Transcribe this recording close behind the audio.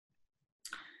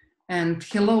And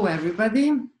hello,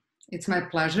 everybody. It's my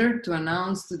pleasure to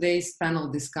announce today's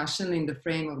panel discussion in the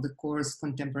frame of the course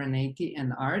Contemporaneity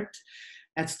and Art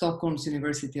at Stockholm's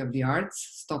University of the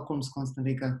Arts, Stockholm's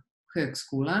Konstnärliga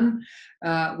Högskolan,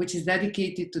 which is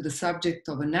dedicated to the subject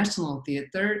of a national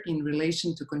theater in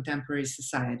relation to contemporary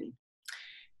society.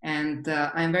 And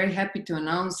I'm very happy to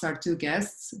announce our two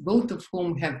guests, both of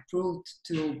whom have proved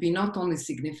to be not only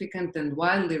significant and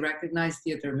widely recognized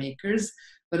theater makers,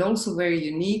 but also very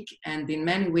unique and in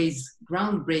many ways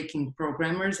groundbreaking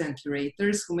programmers and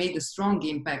curators who made a strong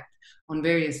impact on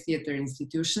various theater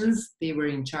institutions they were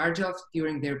in charge of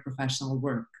during their professional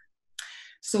work.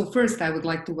 So first, I would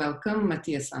like to welcome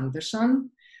Mattias Andersson,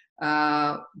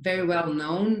 very well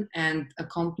known and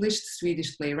accomplished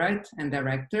Swedish playwright and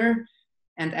director,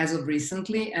 and as of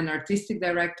recently, an artistic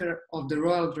director of the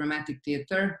Royal Dramatic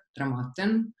Theatre,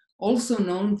 Dramaten, also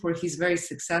known for his very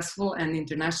successful and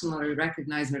internationally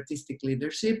recognized artistic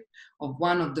leadership of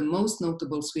one of the most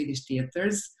notable Swedish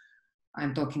theaters.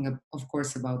 I'm talking, of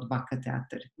course, about Backa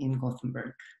Theater in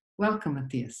Gothenburg. Welcome,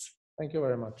 Mattias. Thank you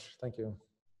very much. Thank you.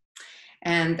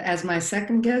 And as my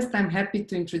second guest, I'm happy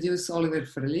to introduce Oliver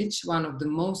Frljić, one of the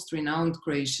most renowned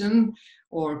Croatian,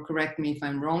 or correct me if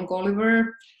I'm wrong,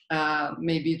 Oliver,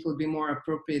 maybe it would be more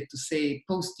appropriate to say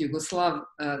post-Yugoslav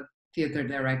theater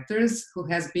directors, who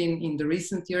has been in the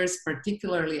recent years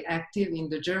particularly active in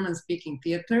the German-speaking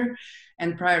theater.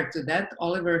 And prior to that,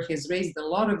 Oliver has raised a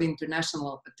lot of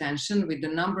international attention with a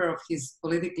number of his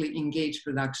politically engaged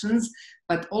productions,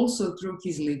 but also through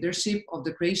his leadership of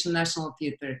the Croatian National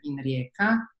Theatre in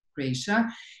Rijeka,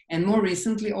 Croatia, and more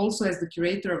recently also as the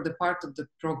curator of the part of the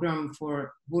program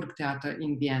for Burgtheater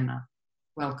in Vienna.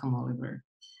 Welcome, Oliver.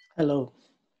 Hello.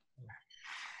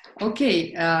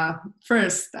 Okay,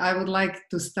 first, I would like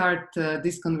to start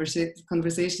this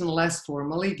conversation less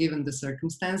formally, given the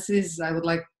circumstances. I would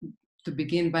like to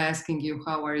begin by asking you,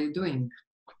 how are you doing?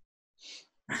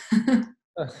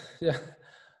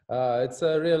 It's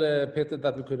a really pity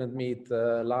that we couldn't meet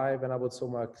live, and I would so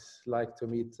much like to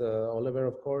meet Oliver,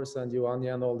 of course, and you,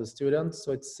 Anja, and all the students.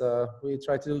 So it's we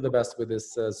try to do the best with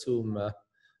this Zoom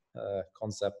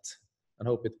concept, and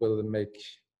hope it will make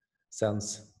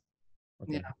sense.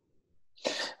 Okay. Yeah.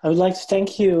 I would like to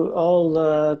thank you all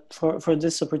for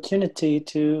this opportunity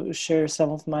to share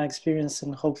some of my experience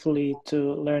and hopefully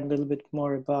to learn a little bit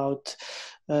more about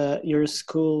your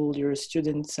school, your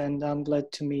students, and I'm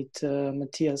glad to meet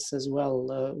Mattias as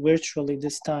well, virtually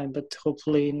this time, but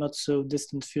hopefully not so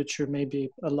distant future, maybe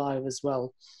alive as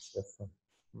well. Yes.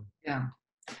 Yeah.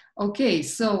 Okay,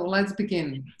 so let's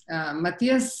begin.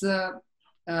 Mattias,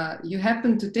 you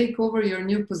happen to take over your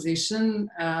new position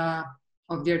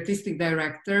of the artistic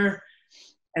director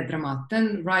at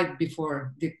Dramaten right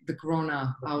before the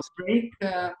corona outbreak,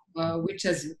 which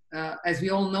as we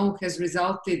all know, has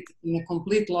resulted in a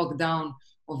complete lockdown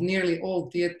of nearly all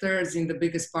theaters in the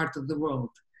biggest part of the world.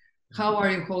 How are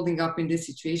you holding up in this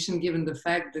situation, given the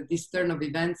fact that this turn of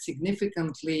events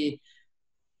significantly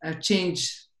changed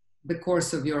the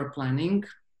course of your planning?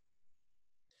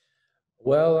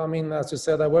 Well, I mean, as you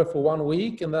said, I worked for 1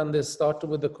 week and then this started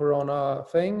with the corona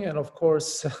thing. And of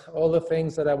course, all the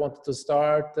things that I wanted to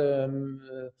start,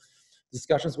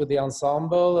 discussions with the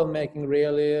ensemble and making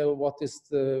really what is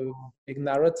the big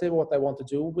narrative, what I want to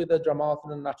do with the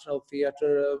Dramaten and National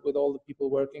Theatre, with all the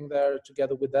people working there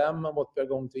together with them, and what we're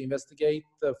going to investigate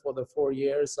for the 4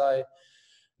 years I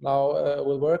now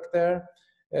will work there.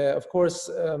 Of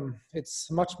course, it's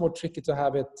much more tricky to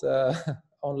have it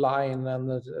online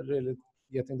and really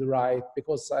getting the right,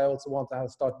 because I also want to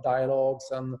start dialogues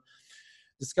and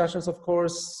discussions, of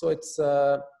course. So it's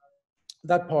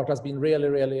that part has been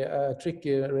really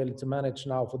tricky really to manage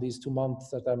now for these 2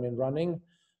 months that I've been running.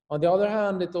 On the other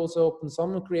hand, it also opened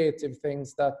some creative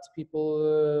things that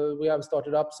people, we have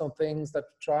started up some things that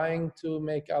trying to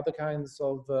make other kinds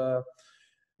of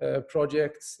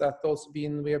projects that also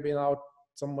we have been out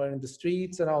somewhere in the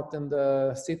streets and out in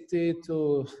the city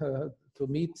to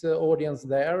meet the audience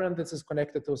there, and this is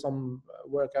connected to some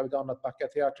work I've done at Backa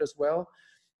Theatre as well,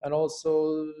 and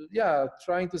also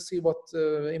trying to see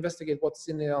investigate what's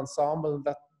in the ensemble,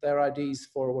 that their ideas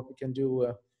for what we can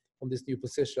do from this new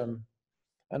position,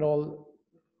 and all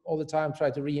the time try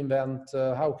to reinvent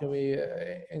how can we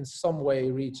in some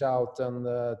way reach out and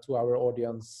to our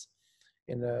audience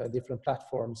in different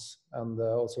platforms, and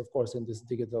also of course in this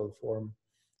digital form.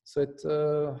 So it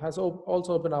has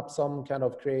also opened up some kind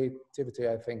of creativity,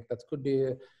 I think, that could be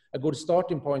a good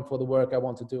starting point for the work I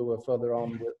want to do further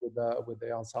on with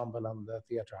the ensemble and the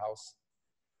theatre house.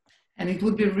 And it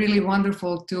would be really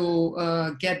wonderful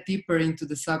to get deeper into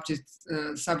the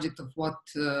subject of what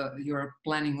you're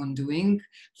planning on doing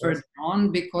further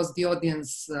on, because the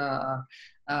audience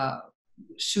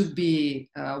should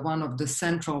be one of the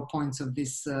central points of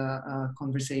this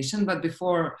conversation. But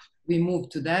before we move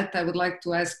to that, I would like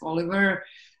to ask Oliver,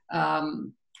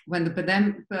 when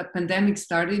the pandemic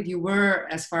started, you were,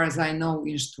 as far as I know,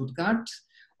 in Stuttgart,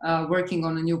 working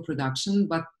on a new production.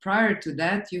 But prior to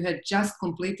that, you had just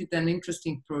completed an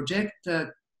interesting project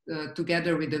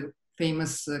together with the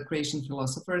famous Croatian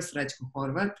philosopher Srećko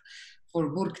Horvat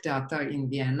for Burgtheater in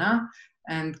Vienna.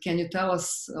 And can you tell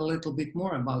us a little bit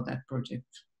more about that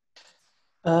project?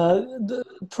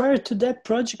 Prior to that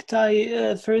project,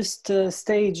 I first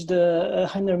staged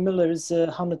Heiner Müller's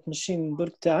Hamlet Machine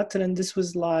Burgtheater, and this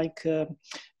was like a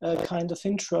kind of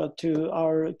intro to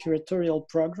our curatorial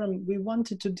program. We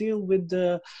wanted to deal with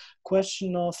the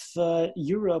question of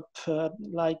Europe,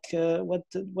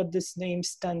 what this name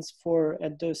stands for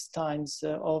at those times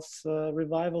of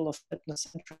revival of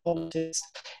ethnocentric politics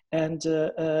and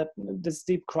this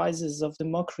deep crisis of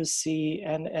democracy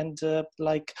and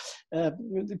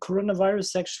the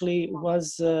coronavirus actually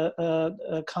was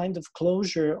a kind of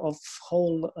closure of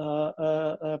whole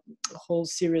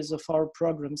series of our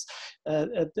programs.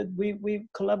 We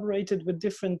collaborated with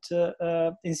different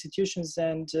institutions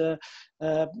and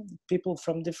people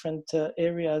from different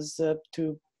areas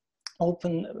to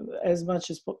open as much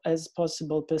as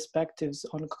possible perspectives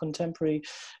on contemporary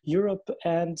Europe.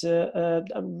 And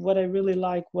what I really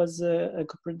like was a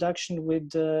co-production with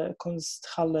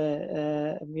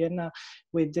Kunsthalle Vienna.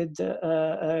 We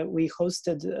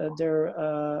hosted their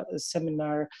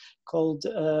seminar called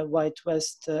White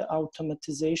West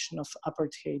Automatization of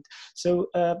Apartheid. So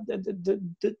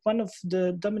one of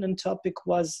the dominant topic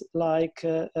was like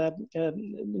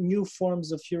new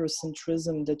forms of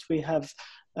Eurocentrism that we have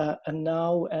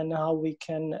now, and how we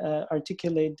can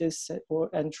articulate this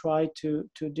and try to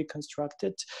deconstruct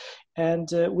it.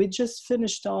 And we just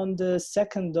finished on the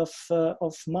 2nd of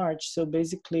March. So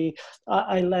basically,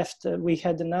 I left. We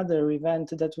had another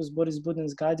event that was Boris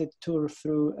Budin's guided tour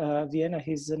through Vienna.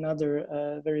 He's another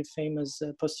very famous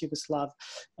post-Yugoslav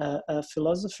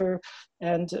philosopher.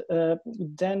 And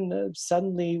then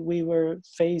suddenly we were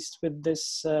faced with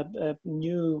this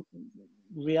new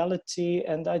reality,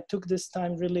 and I took this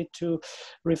time really to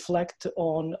reflect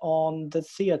on the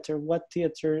theater, what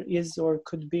theater is or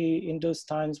could be in those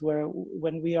times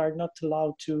when we are not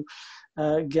allowed to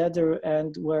gather,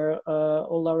 and where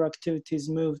all our activities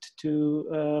moved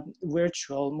to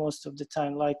virtual most of the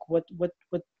time. Like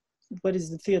what is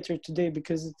the theater today?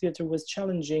 Because the theater was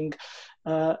challenging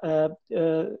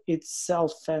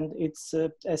itself and its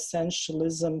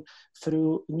essentialism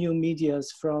through new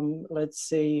medias, from, let's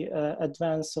say,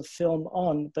 advance of film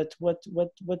on. But what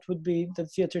would be the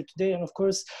theater today? And of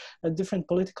course, different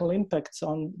political impacts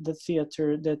on the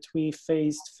theater that we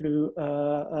faced through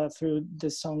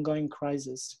this ongoing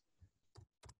crisis.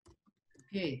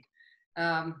 Okay.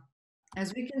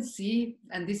 As we can see,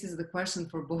 and this is the question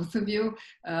for both of you,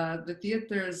 the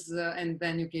theaters, and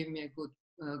then you gave me a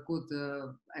good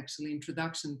actually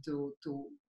introduction to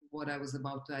what I was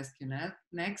about to ask you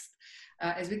next.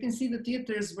 As we can see, the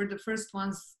theaters were the first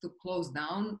ones to close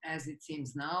down. As it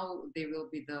seems now, they will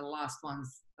be the last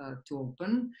ones to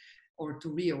open or to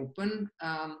reopen.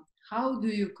 How do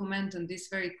you comment on this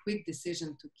very quick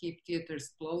decision to keep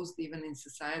theaters closed, even in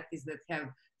societies that have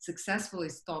successfully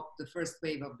stopped the first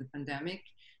wave of the pandemic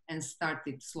and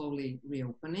started slowly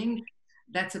reopening?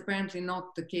 That's apparently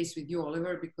not the case with you,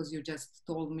 Oliver, because you just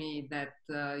told me that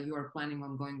you are planning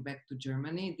on going back to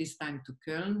Germany, this time to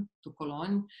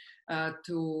Cologne,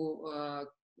 to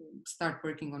start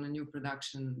working on a new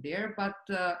production there. But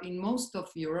in most of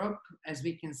Europe, as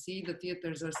we can see, the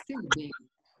theaters are still being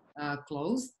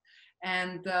closed.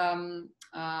 And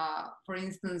for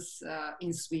instance,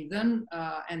 in Sweden,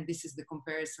 and this is the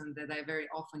comparison that I very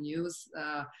often use,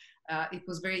 it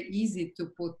was very easy to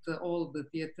put all the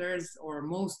theaters, or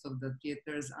most of the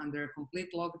theaters, under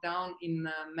complete lockdown in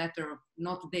a matter of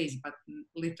not days, but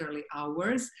literally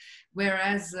hours.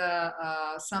 Whereas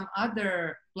some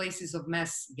other places of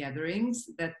mass gatherings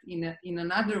that in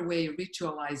another way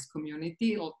ritualized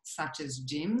community, such as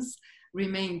gyms,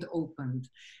 remained opened.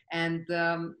 And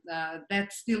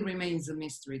that still remains a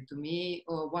mystery to me,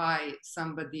 or why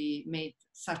somebody made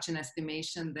such an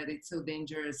estimation that it's so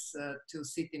dangerous to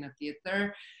sit in a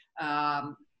theater,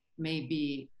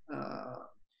 maybe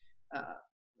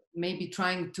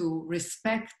trying to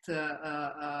respect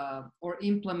or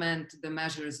implement the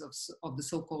measures of the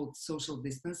so-called social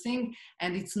distancing.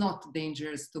 And it's not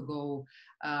dangerous to go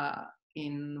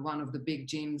in one of the big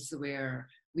gyms where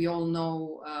we all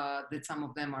know that some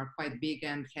of them are quite big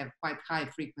and have quite high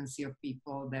frequency of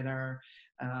people that are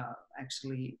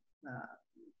actually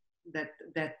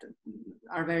that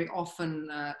are very often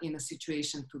in a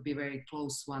situation to be very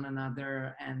close to one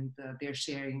another, and they're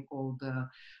sharing all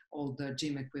the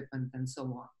gym equipment and so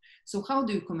on. So how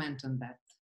do you comment on that?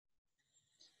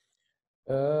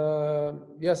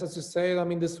 Yes, as you say, I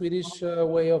mean, the Swedish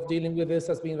way of dealing with this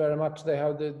has been very much, they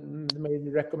have made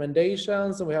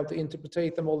recommendations and we have to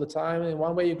interpret them all the time. In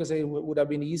one way, you can say it would have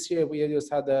been easier if we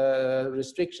just had a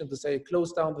restriction to say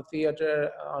close down the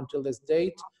theater until this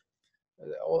date.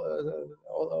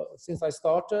 Since I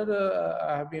started,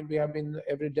 we have been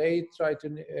every day trying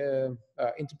to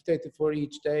interpret it for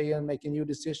each day and making new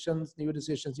decisions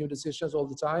all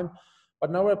the time. But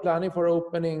now we're planning for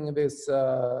opening this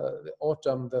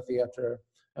autumn, the theater,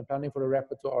 and planning for a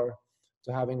repertoire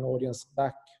to having audience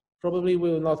back. Probably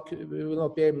we will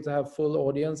not be able to have full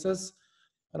audiences.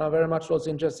 And I'm very much also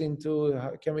interested into,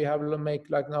 can we make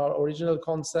like our original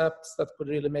concepts that could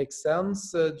really make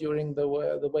sense during the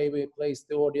way we place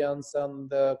the audience and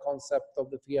the concept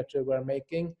of the theater we're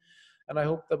making. And I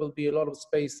hope there will be a lot of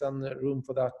space and room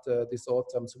for that this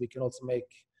autumn, so we can also make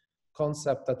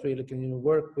concept that really can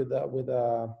work with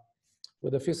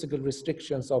the physical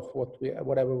restrictions of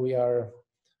whatever we are,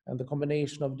 and the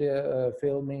combination of the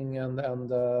filming and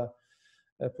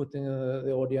putting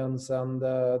the audience and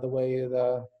the way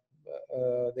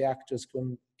the actors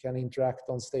can interact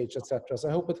on stage, etc. So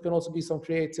I hope it can also be some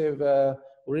creative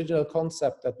original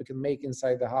concept that we can make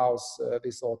inside the house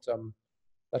this autumn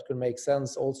that can make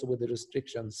sense also with the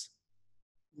restrictions.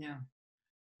 Yeah.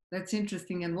 That's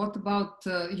interesting. And what about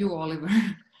you, Oliver?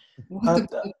 What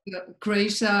about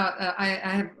Croatia?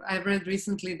 I've read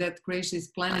recently that Croatia is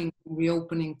planning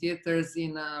reopening theaters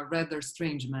in a rather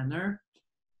strange manner.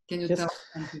 Can you tell us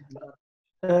something about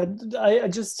it? I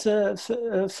just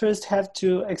first have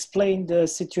to explain the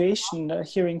situation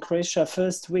here in Croatia.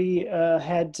 First, we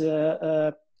had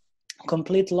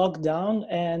complete lockdown,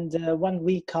 and 1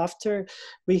 week after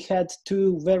we had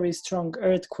 2 very strong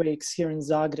earthquakes here in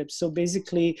Zagreb. So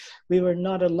basically we were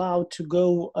not allowed to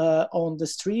go on the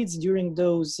streets during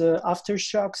those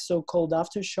aftershocks, so-called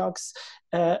aftershocks,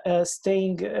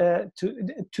 staying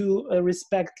to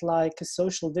respect like a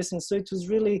social distance. So it was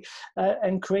really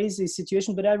a crazy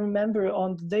situation. But I remember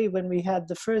on the day when we had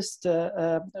the first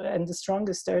and the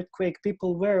strongest earthquake,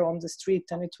 people were on the street,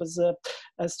 and it was a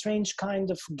strange kind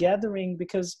of gathering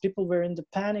because people were in the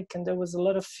panic and there was a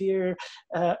lot of fear,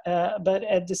 but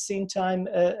at the same time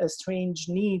a strange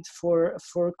need for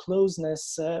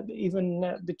closeness, even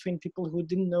between people who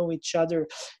didn't know each other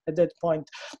at that point.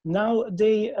 Now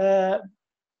they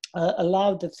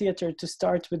allowed the theater to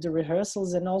start with the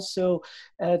rehearsals and also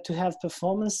to have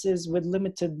performances with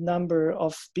limited number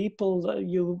of people.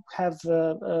 You have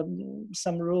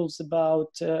some rules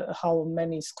about how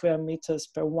many square meters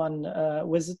per one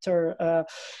visitor.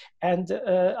 And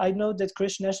I know that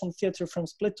Croatian National Theatre from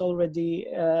Split already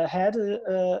had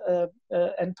a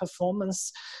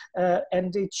performance,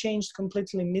 and they changed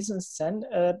completely mise-en-scène.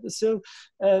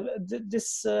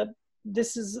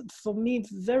 This is for me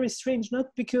very strange, not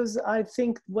because I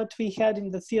think what we had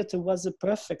in the theater was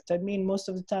perfect. I mean, most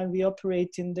of the time we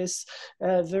operate in this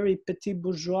very petit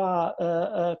bourgeois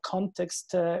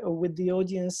context with the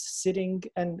audience sitting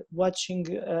and watching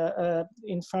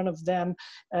in front of them,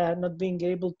 not being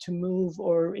able to move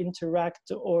or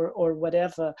interact or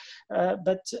whatever.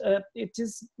 But it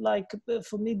is like,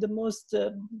 for me, the most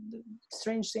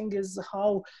strange thing is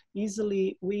how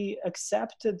easily we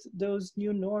accepted those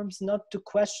new norms, not to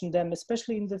question them,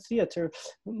 especially in the theater.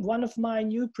 One of my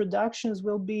new productions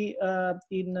will be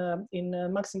in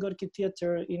Maxim Gorki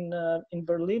Theater in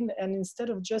Berlin, and instead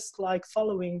of just like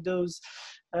following those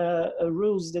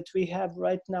rules that we have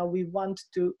right now, we want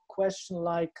to question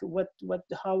like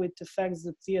how it affects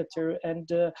the theater,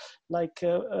 and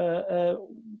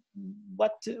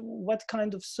what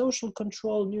kind of social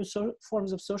control, new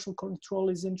forms of social control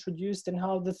is introduced, and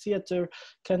how the theater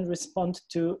can respond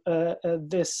to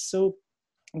this. So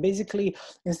basically,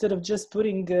 instead of just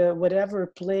putting whatever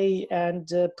play and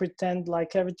pretend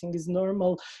like everything is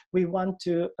normal, we want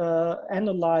to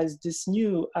analyze this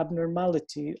new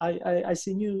abnormality. I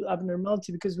see new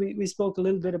abnormality because we spoke a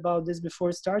little bit about this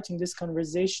before starting this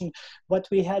conversation. What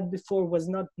we had before was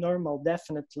not normal,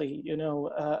 definitely. You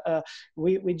know,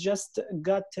 we just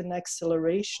got an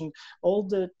acceleration. All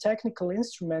the technical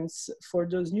instruments for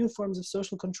those new forms of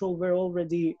social control were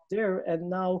already there, and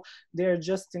now they're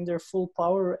just in their full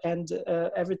power, and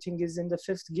everything is in the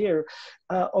 5th gear.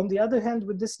 On the other hand,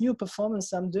 with this new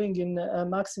performance I'm doing in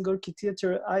Maxim Gorki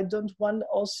Theater, I don't want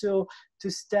also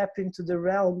step into the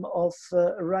realm of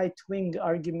right-wing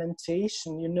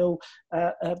argumentation,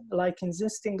 like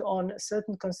insisting on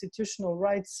certain constitutional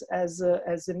rights as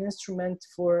an instrument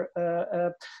for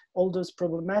all those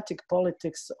problematic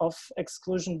politics of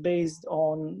exclusion based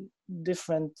on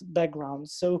different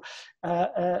backgrounds. So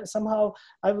somehow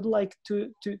I would like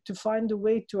to find a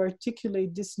way to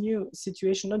articulate this new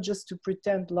situation, not just to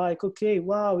pretend like, okay,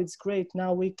 wow, it's great,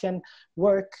 now we can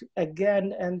work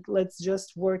again and let's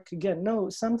just work again. No,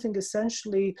 something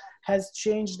essentially has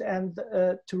changed, and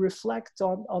to reflect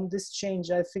on this change,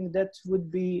 I think that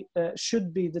would be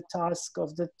should be the task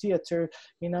of the theater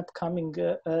in upcoming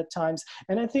times.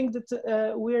 And I think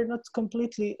that we are not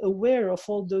completely aware of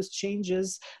all those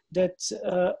changes that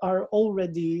are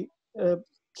already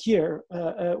here.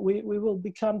 We will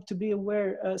become to be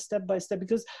aware step by step,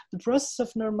 because the process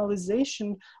of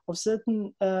normalization of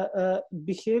certain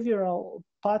behavioral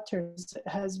patterns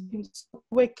has been so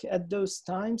quick at those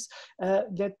times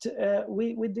that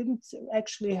we didn't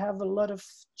actually have a lot of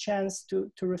chance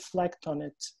to reflect on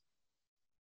it.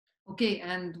 Okay,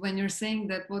 and when you're saying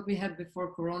that what we had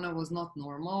before Corona was not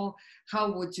normal,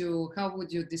 how would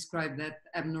you describe that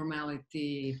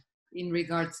abnormality in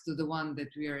regards to the one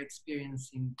that we are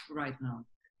experiencing right now?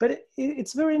 But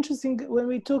it's very interesting when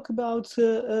we talk about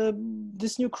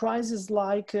this new crisis,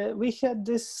 like we had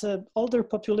this older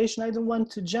population. I don't want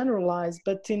to generalize,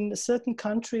 but in certain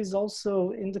countries,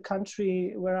 also in the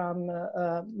country where I'm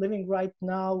living right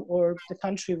now, or the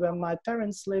country where my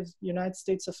parents live, United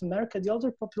States of America, the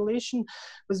older population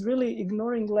was really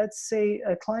ignoring, let's say,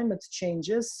 climate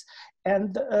changes.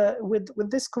 And with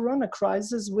this Corona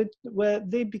crisis, where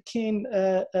they became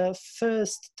a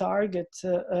first target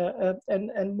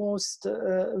and most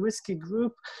risky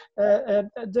group,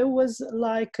 there was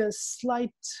like a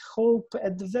slight hope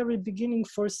at the very beginning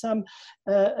for some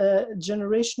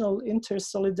generational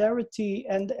inter-solidarity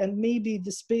and maybe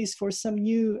the space for some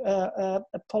new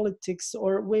politics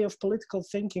or way of political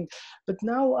thinking. But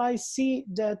now I see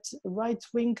that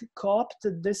right-wing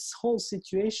co-opted this whole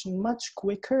situation much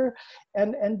quicker,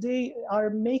 and they are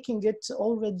making it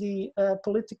already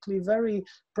politically very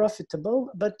profitable.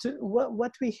 But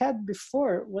what we had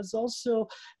before was also,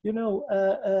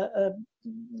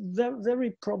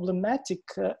 very problematic.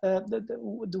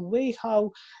 The way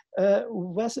how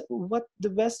what the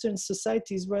Western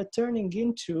societies were turning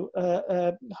into,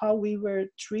 how we were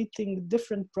treating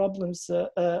different problems,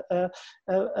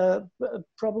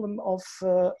 problem of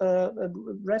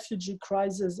refugee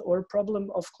crisis, or problem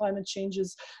of climate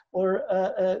changes, or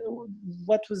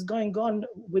what was going on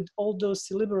with all those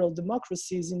liberal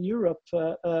democracies in Europe.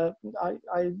 I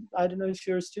don't know if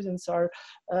your students are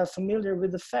familiar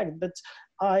with the fact, but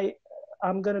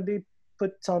I'm going to be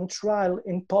put on trial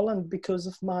in Poland because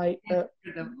of my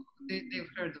they've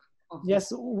heard of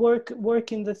yes,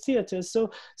 work in the theater.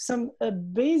 So some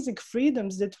basic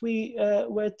freedoms that we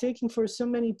were taking for so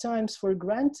many times for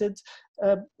granted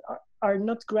are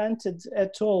not granted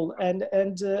at all. And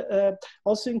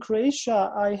also in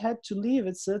Croatia, I had to leave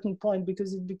at a certain point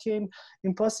because it became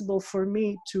impossible for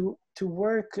me to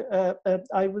work.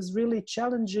 I was really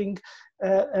challenging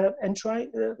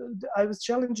I was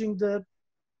challenging the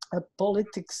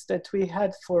politics that we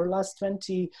had for last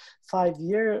 25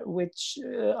 years, which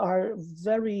are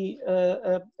very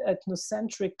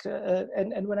ethnocentric,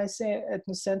 and when I say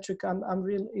ethnocentric,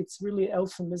 it's really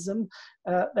euphemism.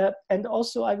 And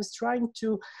also I was trying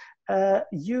to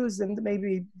use, and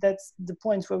maybe that's the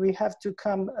point where we have to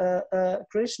come,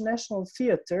 Croatian National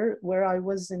Theatre, where I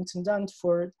was intendant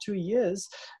for 2 years,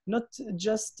 not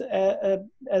just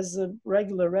as a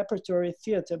regular repertory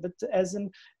theatre, but as an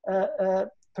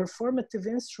performative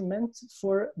instrument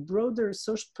for broader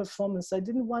social performance. I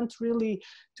didn't want really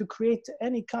to create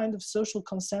any kind of social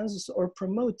consensus or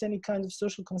promote any kind of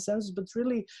social consensus, but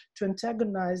really to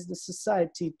antagonize the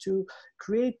society, to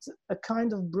create a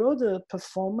kind of broader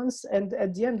performance. And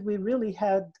at the end, we really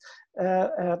had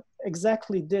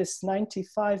exactly this: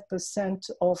 95%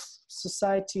 of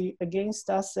society against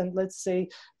us, and let's say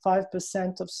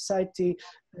 5% of society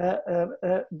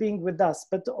being with us.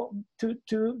 But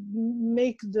to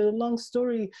make the long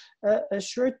story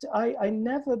short, I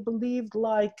never believed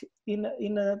like in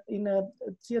a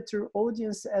theater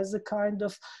audience as a kind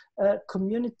of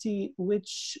community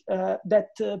which that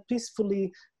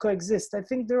peacefully coexist. I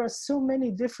think there are so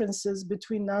many differences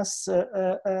between us.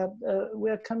 We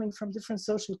are coming from different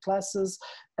social classes.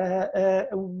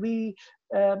 We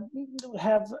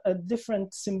have a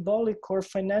different symbolic or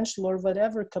financial or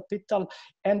whatever capital,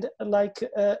 and like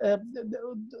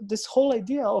this whole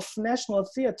idea of national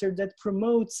theater that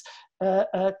promotes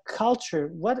culture.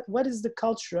 What is the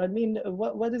culture? I mean,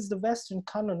 what is the Western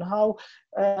canon? How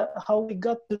we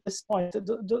got to this point?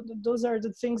 Those are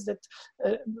the things that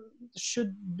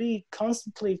should be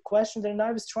constantly questioned. And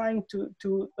I was trying to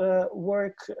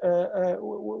work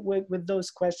with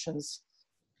those questions.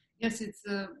 Yes, it's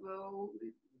well,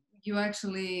 you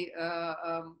actually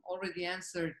already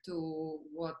answered to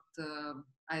what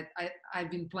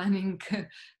I've been planning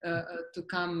to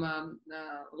come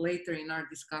later in our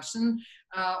discussion,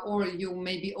 or you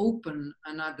maybe open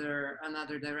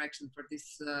another direction for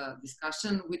this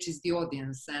discussion, which is the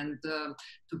audience. And to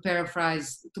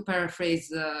paraphrase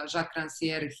Jacques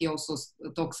Rancière, he also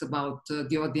talks about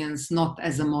the audience not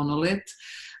as a monolith,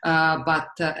 but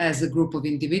as a group of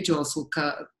individuals who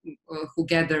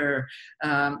gather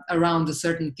around a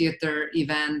certain theater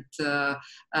event,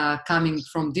 coming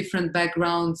from different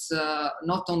backgrounds,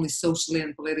 not only socially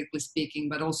and politically speaking,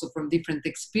 but also from different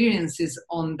experiences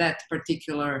on that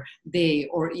particular day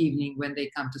or evening when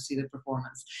they come to see the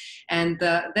performance. And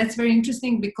that's very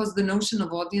interesting, because the notion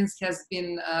of audience has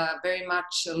been very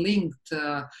much linked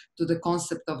to the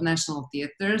concept of national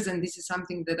theaters. And this is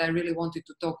something that I really wanted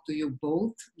to talk to you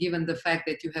both, given the fact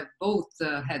that you have both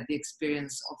had the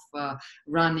experience of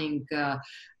running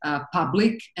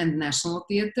public and national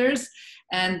theaters.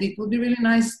 And it would be really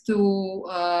nice to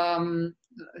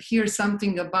hear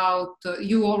something about,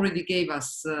 you already gave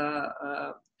us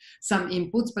some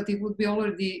inputs, but it would be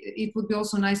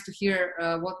also nice to hear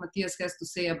what Mattias has to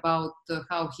say about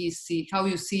how you see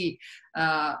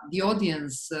the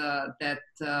audience that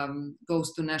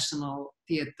goes to national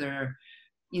theater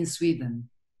in Sweden.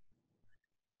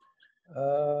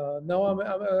 No,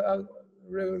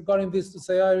 regarding this, to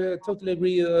say I totally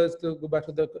agree. To go back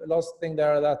to the last thing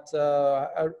there, that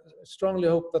I strongly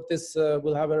hope that this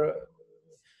will have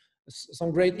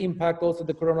some great impact also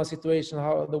the corona situation,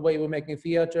 how the way we're making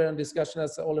theater and discussion,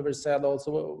 as Oliver said,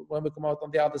 also when we come out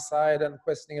on the other side and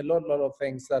questioning a lot of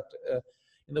things that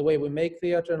in the way we make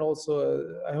theater. And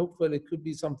also I hopefully it could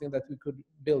be something that we could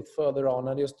build further on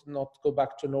and just not go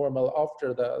back to normal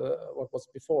after what was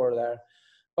before there.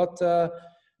 But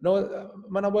no,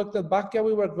 when I worked at Backa,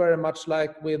 we worked very much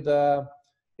like with,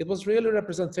 it was really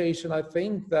representation. I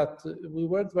think that we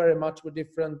worked very much with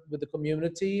the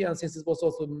community, and since it was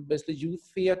also basically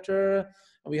youth theater,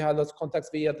 and we had those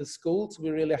contacts via the schools, we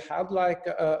really had like,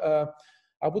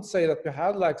 I would say that we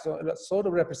had like sort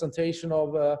of representation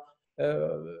of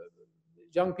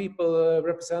young people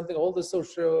representing all the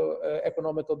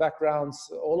socio-economical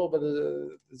backgrounds all over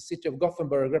the city of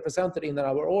Gothenburg represented in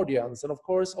our audience. And of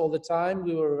course, all the time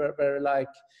we were very like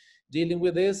dealing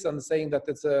with this and saying that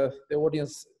it's the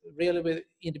audience really with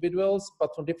individuals,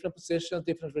 but from different positions,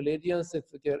 different religions,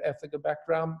 different ethnic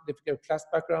background, different class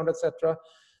background, etc.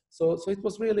 So it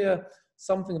was really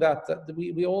something that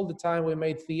we all the time we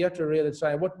made theater really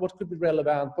trying what could be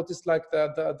relevant, what is like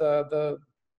the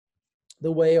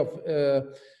way of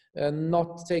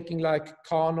not taking like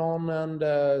canon and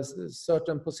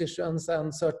certain positions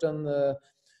and certain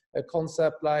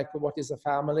concept like what is a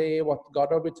family, what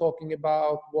God are we talking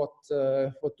about, what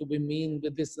do we mean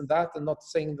with this and that, and not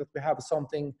saying that we have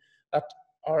something that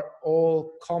are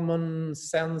all common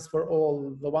sense for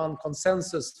all, the one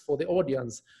consensus for the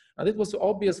audience. And it was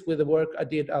obvious with the work I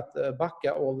did at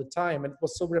Backa all the time, and it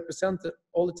was so represented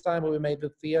all the time when we made the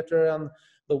theater and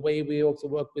the way we also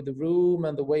worked with the room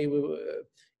and the way we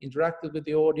interacted with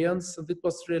the audience. And it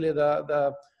was really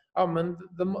the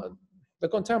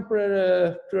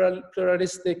contemporary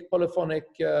pluralistic, polyphonic,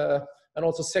 and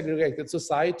also segregated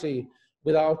society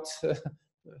without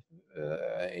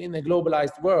in a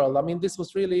globalized world. I mean, this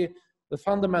was really the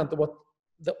fundamental what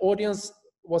the audience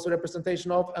was a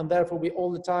representation of, and therefore we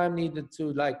all the time needed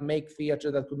to like make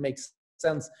theater that could make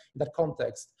sense in that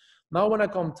context. Now when I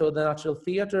come to the National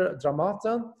Theater,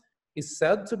 Dramaten is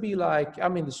said to be like, I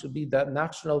mean, it should be the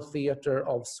national theater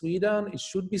of Sweden. It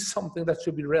should be something that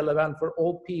should be relevant for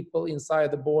all people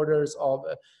inside the borders of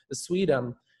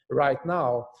Sweden right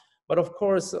now. But of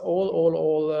course, all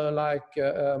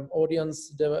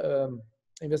audience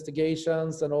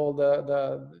investigations and all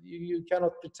you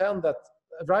cannot pretend that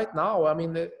right now. I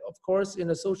mean, of course, in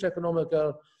a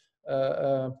socioeconomical,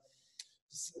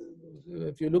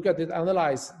 if you look at it,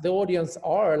 analyze, the audience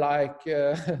are like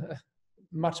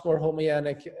much more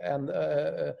homogenic and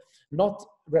not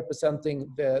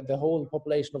representing the whole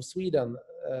population of Sweden,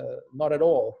 not at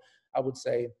all, I would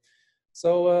say.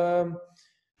 So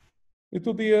it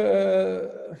will be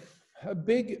a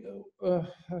big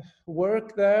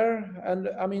work there, and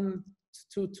I mean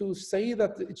to say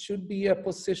that it should be a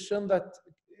position that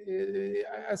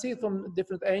I see it from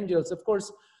different angles. Of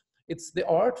course, it's the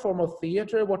art form of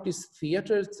theater. What is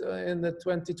theater in the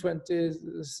 2020s?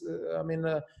 I mean,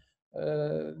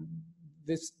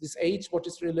 this age, what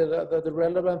is really the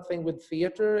relevant thing with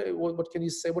theater? What can you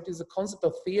say? What is the concept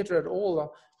of theater at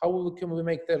all? How can we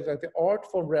make the art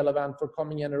form relevant for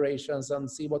coming generations and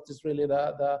see what is really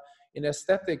the in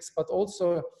aesthetics, but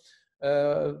also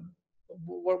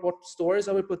what stories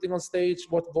are we putting on stage?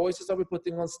 What voices are we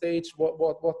putting on stage?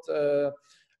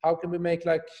 How can we make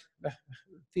like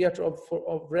theater of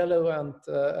relevant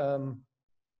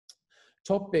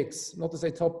topics? Not to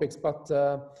say topics, but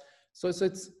so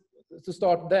it's to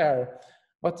start there.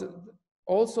 But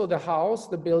also the house,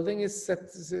 the building is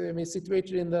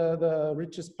situated in the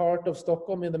richest part of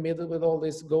Stockholm, in the middle with all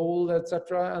this gold,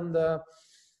 etc. And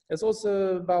it's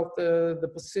also about the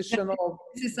position of.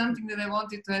 This is something that I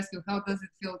wanted to ask you. How does it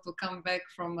feel to come back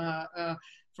from a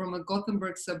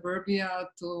Gothenburg suburbia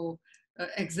to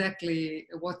exactly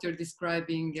what you're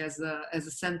describing as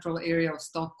a central area of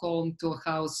Stockholm, to a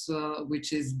house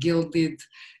which is gilded,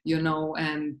 you know,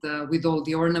 and with all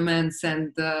the ornaments,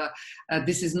 and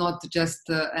this is not just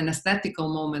an aesthetical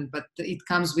moment, but it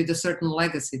comes with a certain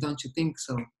legacy, don't you think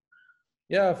so?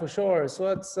 Yeah, for sure. So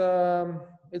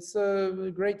it's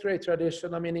a great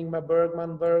tradition. I mean, Ingmar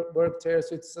Bergman worked here,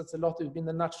 so it's a lot. It's been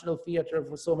the National Theatre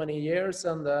for so many years,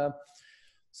 and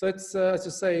so it's as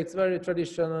you say, it's very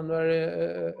traditional and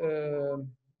very.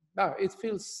 It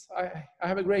feels I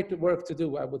have a great work to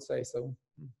do, I would say so.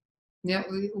 Yeah,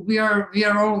 we are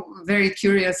all very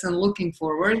curious and looking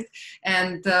forward,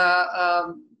 and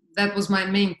that was my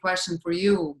main question for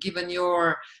you, given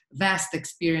your vast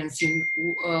experience in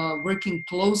working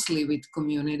closely with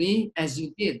community, as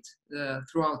you did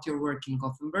throughout your work in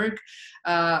Gothenburg,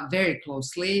 very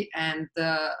closely, and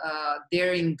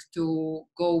daring to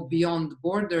go beyond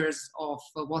borders of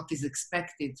what is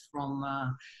expected from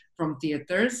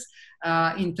theaters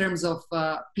in terms of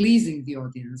pleasing the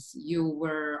audience. You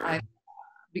were,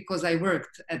 because I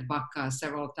worked at Backa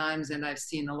several times and I've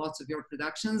seen a lot of your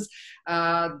productions,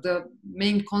 the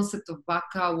main concept of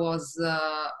Backa was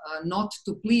not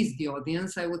to please the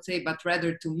audience, I would say, but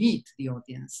rather to meet the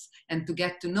audience and to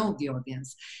get to know the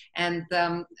audience. And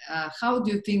how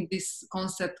do you think this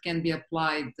concept can be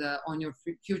applied on your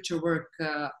future work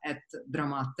at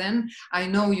Dramaten? I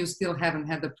know you still haven't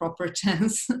had the proper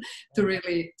chance to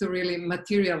really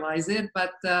materialize it,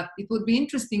 but it would be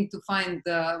interesting to find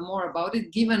more about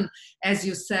it, given, as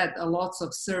you said, lots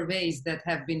of surveys that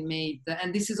have been made.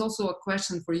 And this is also a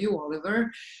question for you,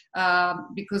 Oliver,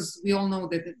 because we all know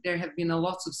that there have been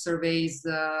lots of surveys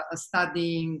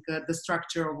studying the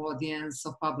structure of audience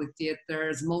of public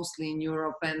theaters, mostly in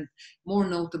Europe and more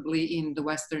notably in the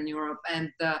Western Europe.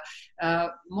 And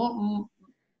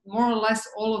more or less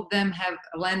all of them have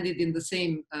landed in the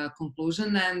same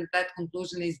conclusion, and that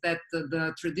conclusion is that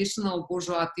the traditional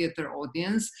bourgeois theater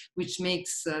audience, which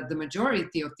makes the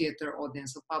majority of theater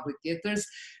audience of public theaters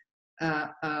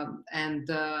and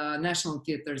national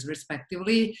theaters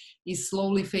respectively, is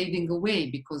slowly fading away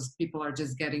because people are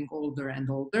just getting older and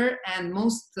older, and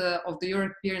most of the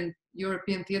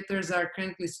European theaters are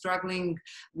currently struggling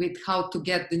with how to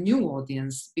get the new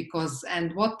audience,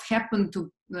 and what happened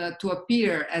to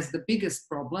appear as the biggest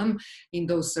problem in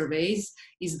those surveys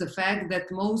is the fact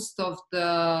that most of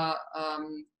the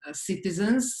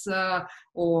citizens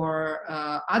or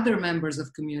other members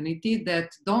of community that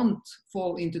don't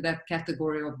fall into that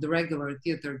category of the regular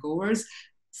theater goers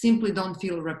simply don't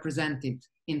feel represented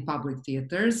in public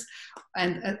theaters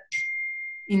and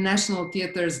in national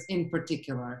theaters in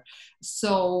particular.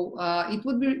 So it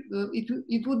would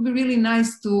be really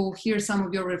nice to hear some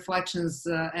of your reflections,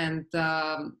 and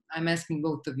I'm asking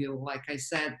both of you, like I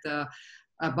said,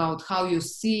 about how you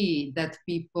see that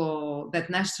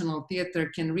national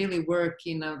theater can really work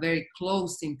in a very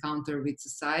close encounter with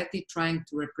society, trying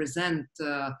to represent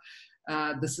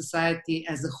the society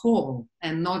as a whole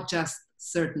and not just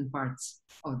certain parts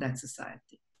of that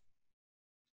society.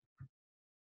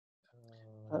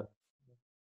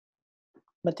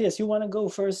 Mattias, you want to go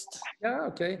first? Yeah,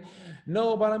 okay.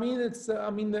 No, but I mean, it's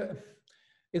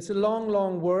a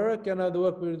long work, and the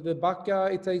work with the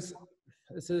Backa,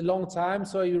 it's a long time,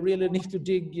 so you really need to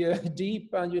dig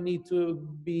deep, and you need to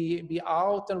be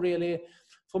out and really.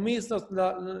 For me, it's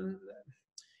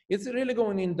it's really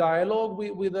going in dialogue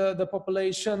with the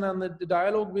population and the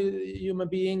dialogue with human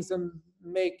beings, and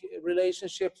make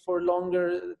relationships for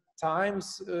longer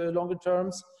terms,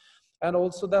 and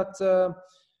also that.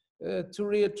 To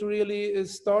really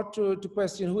start to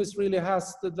question who is really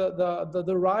has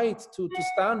the right to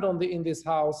stand in this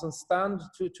house and stand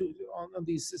on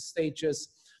these stages,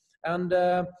 and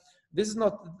this is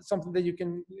not something that you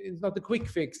can. It's not a quick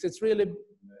fix. It's really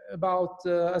about,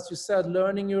 as you said,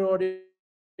 learning your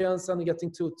audience and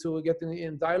getting to get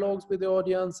in dialogues with the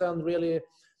audience, and really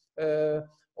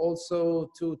also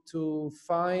to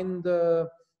find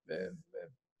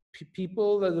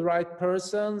people, the right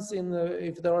persons in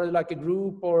if there are like a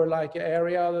group or like an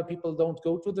area that people don't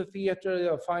go to the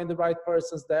theater, find the right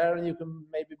persons there, and you can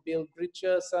maybe build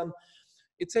bridges. And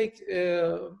it takes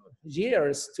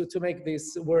years to make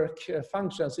this work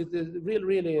function. So it is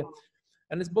really,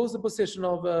 and it's both the position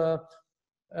of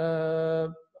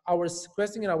our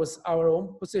questioning our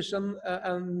own position,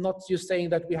 and not just saying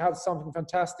that we have something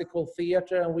fantastical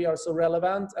theater and we are so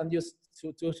relevant, and just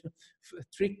to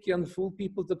trick and fool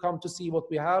people to come to see what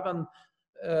we have. And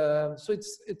so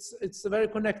it's very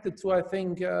connected to, I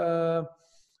think, a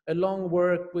long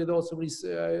work with also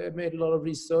I made a lot of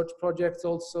research projects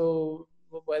also,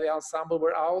 where the ensemble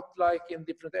were out like in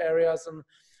different areas and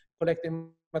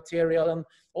collecting material, and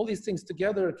all these things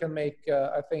together can make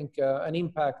I think an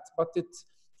impact. But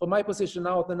for my position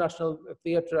now at the National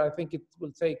Theatre, I think it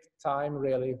will take time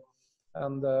really,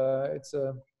 and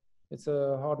it's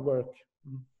a hard work.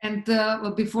 And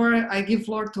well, before I give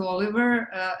floor to Oliver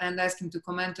and ask him to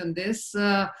comment on this,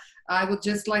 I would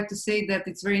just like to say that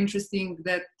it's very interesting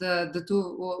that the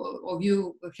two of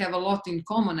you have a lot in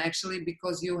common, actually,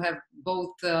 because you have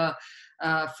both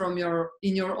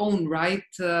in your own right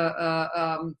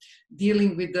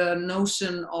dealing with the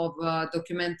notion of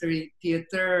documentary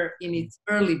theater in its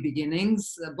early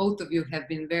beginnings. Both of you have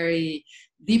been very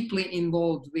deeply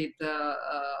involved with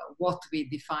what we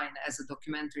define as a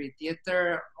documentary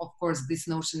theater. Of course, this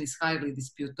notion is highly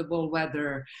disputable,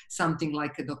 whether something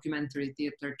like a documentary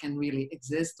theater can really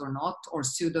exist or not, or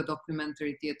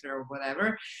pseudo-documentary theater or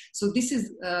whatever. So this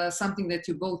is something that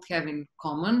you both have in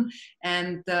common.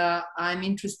 And I'm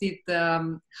interested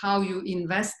how you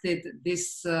invested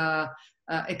this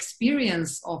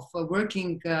experience of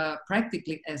working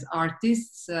practically as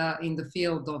artists in the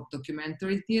field of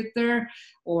documentary theater,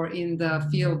 or in the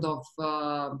field of,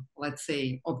 let's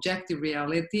say, objective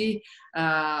reality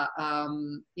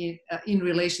in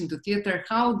relation to theater.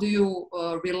 How do you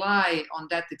rely on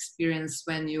that experience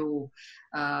when you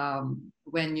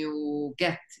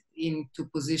get into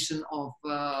position of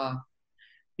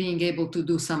being able to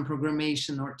do some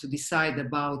programmation or to decide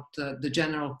about the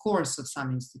general course of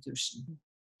some institution?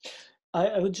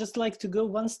 I would just like to go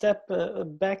one step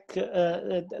back.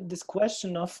 This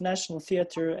question of national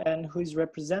theater and who is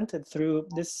represented through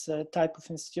this type of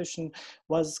institution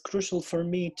was crucial for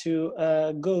me to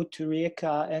go to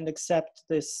Rijeka and accept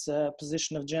this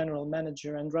position of general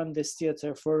manager and run this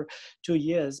theater for 2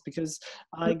 years, because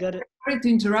I got it. Sorry to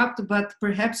interrupt, but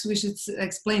perhaps we should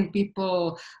explain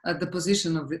people the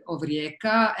position of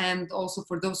Rijeka, and also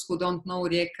for those who don't know,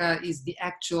 Rijeka is the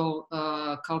actual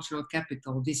cultural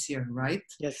capital this year, right?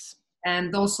 Yes.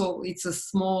 And also it's a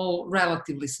small,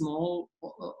 relatively small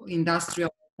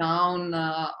industrial town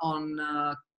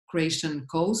on Croatian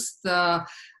coast, not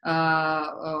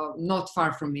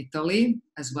far from Italy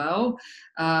as well.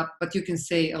 But you can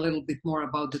say a little bit more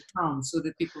about the town so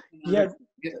that people can understand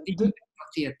the impact of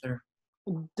theater.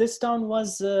 This town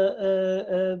was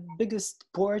the biggest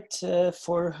port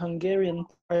for Hungarian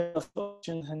part of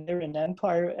the Hungarian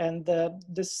Empire, and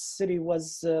this city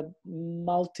was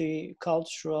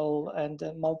multicultural and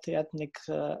multi-ethnic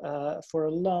for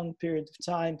a long period of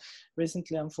time.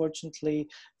 Recently, unfortunately,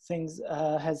 things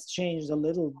has changed a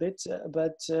little bit,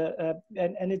 but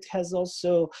and it has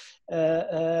also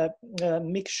a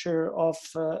mixture of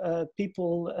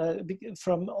people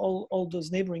from all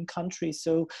those neighboring countries.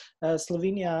 So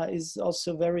Slovenia is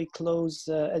also very close,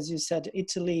 as you said,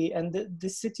 Italy, and the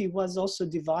city was also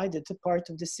divided. A part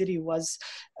of the city was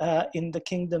in the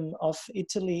Kingdom of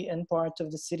Italy, and part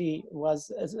of the city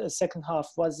was, a second half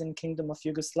was in Kingdom of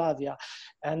Yugoslavia.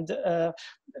 And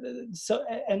so,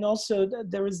 and also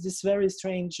there is this very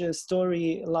strange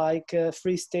story like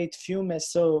Free State Fiume.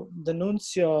 So the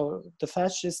nuncio, the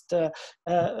fascist,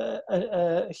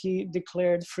 he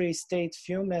declared Free State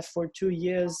Fiume for 2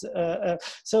 years.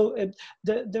 So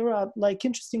there are like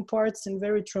interesting parts and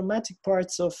very traumatic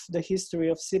parts of the history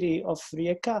of city of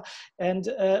Rijeka, and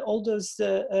all those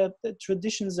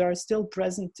traditions are still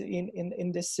present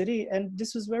in this city. And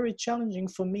this was very challenging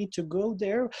for me to go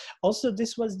there. Also,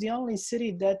 this was the only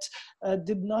city that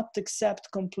did not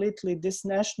accept completely this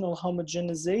national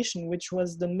homogenization, which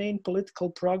was the main political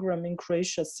program in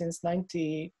Croatia since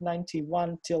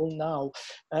 1991 till now.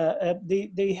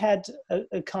 They had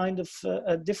a kind of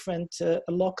a different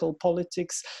local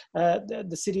politics.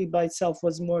 The city by itself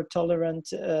was more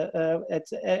tolerant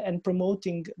and promoted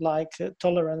promoting like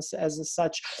tolerance as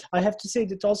such. I have to say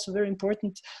that also very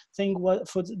important thing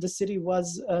for the city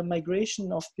was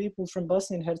migration of people from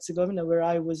Bosnia and Herzegovina, where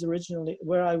I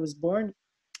was born,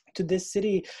 to this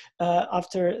city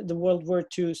after the World War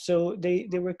II. So they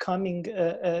were coming,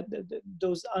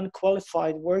 those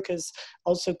unqualified workers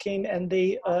also came, and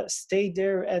they stayed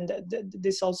there, and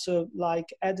this also like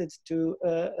added to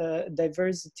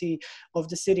diversity of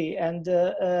the city. And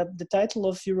the title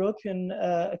of European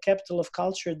Capital of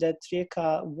Culture that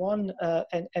Rijeka won,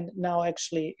 and now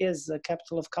actually is a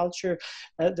capital of culture,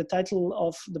 the title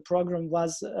of the program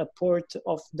was a Port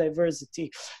of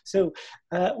Diversity. So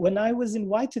when I was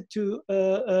invited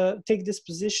to take this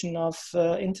position of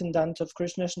intendant of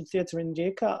Croatian National Theatre in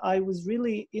Rijeka, I was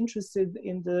really interested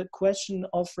in the question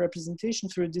of representation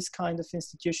through this kind of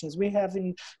institutions. We have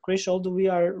in Croatia, although we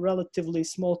are a relatively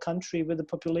small country with a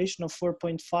population of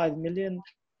 4.5 million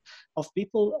of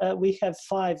people, we have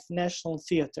 5 national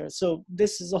theaters. So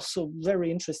this is also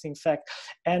very interesting fact.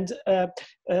 And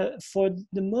for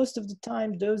the most of the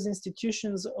time, those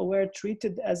institutions were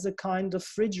treated as a kind of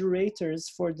refrigerators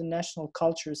for the national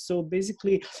culture. So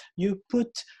basically, you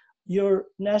put your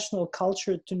national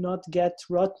culture to not get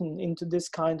rotten into this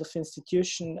kind of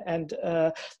institution.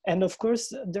 And of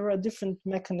course, there are different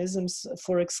mechanisms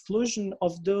for exclusion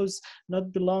of those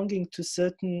not belonging to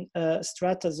certain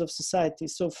stratas of society.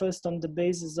 So first on the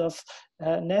basis of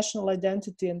national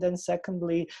identity, and then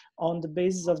secondly, on the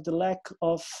basis of the lack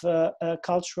of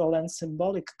cultural and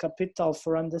symbolic capital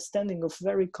for understanding of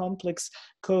very complex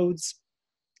codes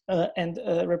and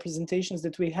representations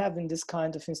that we have in this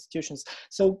kind of institutions.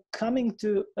 So coming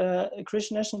to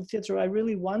Croatian National Theatre, I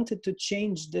really wanted to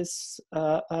change this.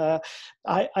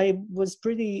 I was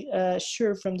pretty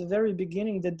sure from the very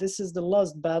beginning that this is the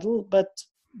lost battle, but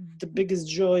the biggest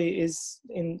joy is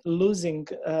in losing,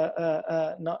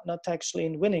 not actually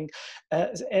in winning.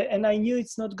 And I knew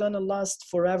it's not gonna last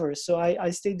forever. So I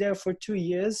stayed there for 2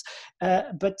 years,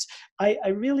 but I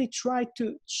really tried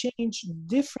to change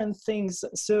different things.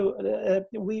 So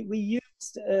we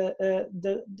used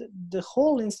the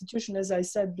whole institution, as I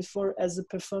said before, as a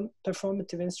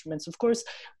performative instruments. Of course,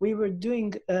 we were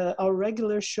doing our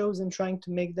regular shows and trying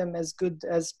to make them as good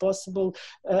as possible.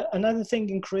 Another thing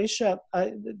in Croatia,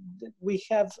 we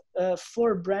have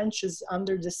 4 branches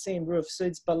under the same roof. So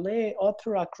it's ballet,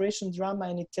 opera, Croatian drama,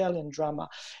 and Italian drama.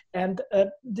 And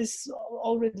this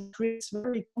already creates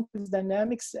very complex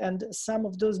dynamics, and some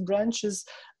of those branches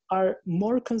are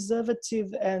more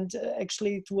conservative, and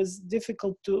actually it was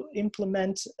difficult to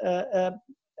implement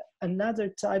another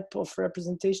type of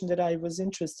representation that I was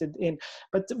interested in.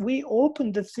 But we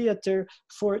opened the theater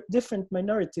for different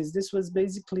minorities. This was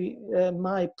basically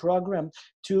my program,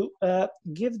 to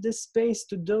give this space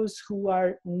to those who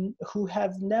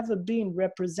have never been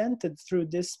represented through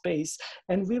this space.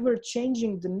 And we were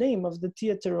changing the name of the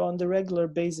theater on the regular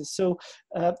basis. So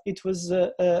it was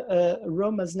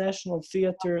Roma's National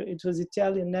Theater, it was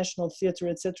Italian National Theater,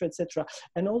 etc., etc.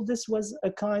 And all this was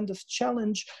a kind of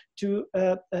challenge to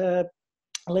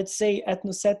let's say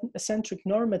ethnocentric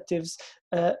normatives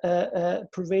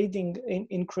pervading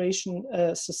in Croatian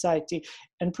society.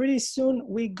 And pretty soon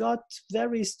we got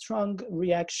very strong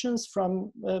reactions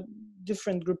from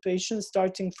different groupations,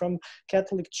 starting from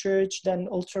Catholic Church, then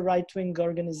ultra-right-wing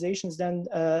organizations, then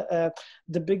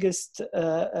the biggest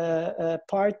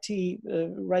party,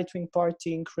 right-wing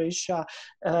party in Croatia,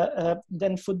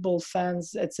 then football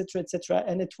fans, etc., etc.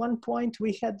 And at one point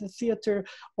we had the theater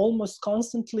almost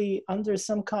constantly under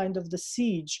some kind of the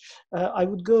siege. I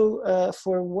would go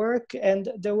for work, and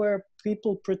there were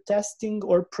people protesting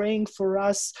or praying for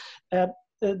us.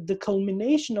 The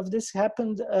culmination of this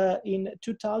happened in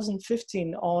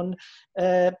 2015 on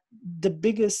the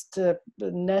biggest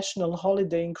national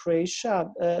holiday in Croatia,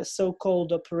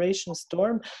 so-called Operation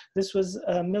Storm. This was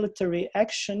a military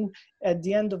action at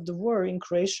the end of the war in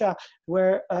Croatia,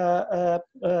 where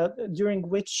during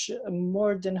which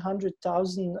more than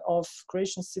 100,000 of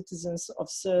Croatian citizens of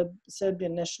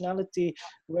Serbian nationality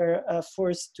were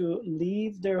forced to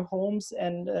leave their homes,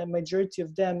 and a majority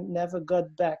of them never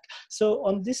got back. So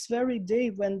on this very day,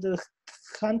 when the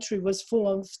country was full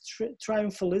of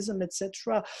triumphalism,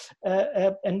 etc.,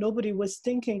 and nobody was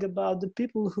thinking about the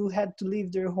people who had to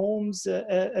leave their homes.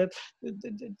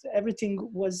 Everything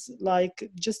was like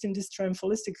just in this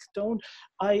triumphalistic tone.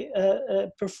 I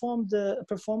performed the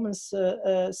performance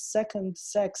Second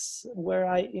Sex, where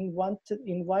I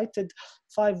invited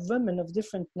 5 women of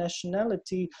different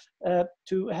nationality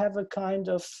to have a kind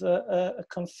of a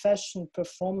confession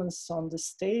performance on the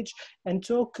stage and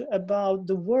talk about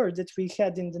the war that we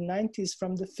had in the 90s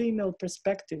from the female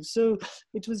perspective. So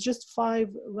it was just 5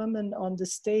 women on the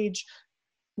stage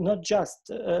not just,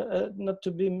 not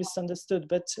to be misunderstood,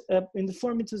 but in the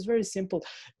form it was very simple.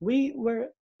 We were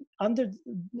under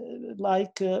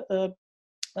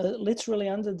literally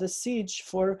under the siege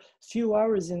for a few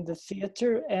hours in the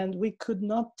theater, and we could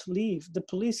not leave. The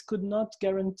police could not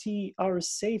guarantee our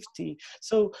safety.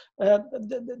 So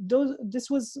this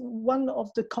was one of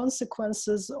the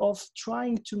consequences of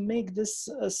trying to make this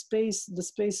space, the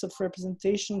space of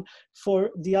representation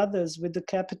for the others with the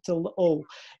capital O.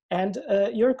 And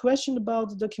your question about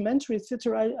the documentary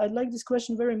theater, I like this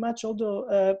question very much,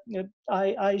 although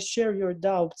I share your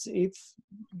doubts if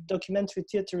documentary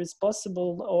theater is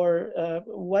possible or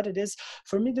what it is.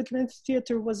 For me, documentary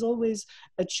theater was always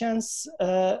a chance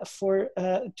to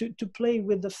play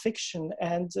with the fiction,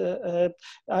 and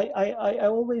I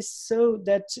always saw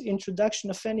that introduction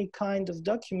of any kind of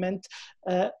document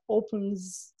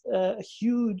opens a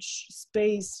huge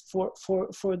space for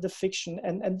the fiction,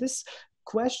 and this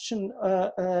question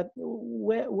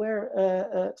where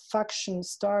faction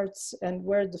starts and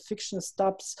where the fiction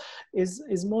stops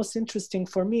is most interesting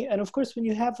for me. And of course, when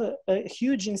you have a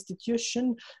huge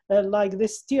institution like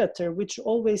this theater, which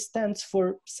always stands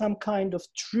for some kind of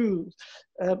truth,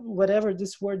 whatever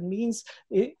this word means,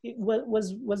 it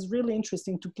was really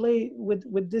interesting to play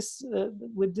with this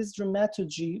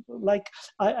dramaturgy. Like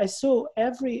I saw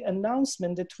every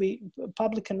announcement that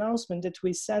public announcement that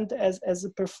we sent as a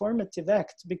performative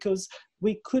act, because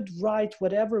we could write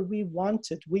whatever we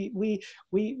wanted. We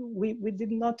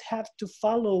did not have to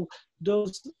follow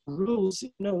those rules,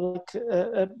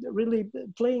 really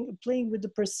playing with the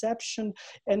perception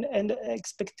and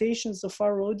expectations of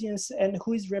our audience, and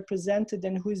who is represented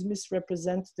and who is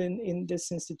misrepresented in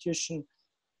this institution.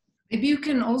 Maybe you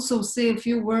can also say a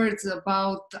few words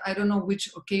about, I don't know which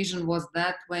occasion was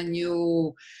that, when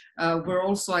you were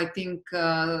also, I think,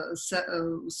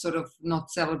 sort of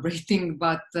not celebrating,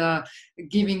 but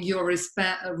giving your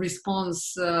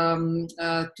response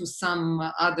to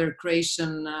some other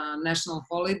Croatian national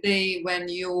holiday, when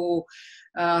you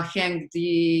hanged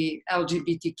the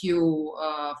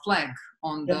LGBTQ flag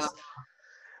on the...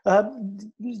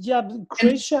 Yeah,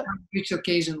 Croatia. Which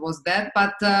occasion was that?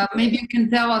 But maybe you can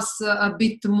tell us a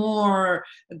bit more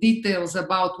details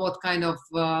about what kind of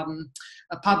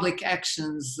public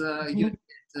actions you did.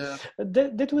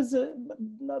 That was,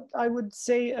 I would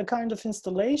say, a kind of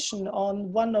installation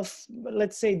on one of,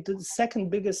 let's say, the second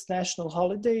biggest national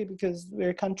holiday, because we're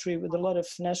a country with a lot of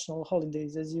national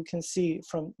holidays, as you can see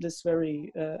from this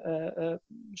very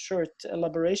short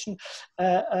elaboration.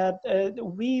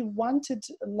 We wanted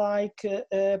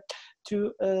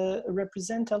to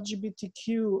represent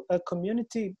LGBTQ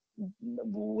community.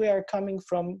 We are coming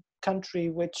from country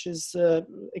which is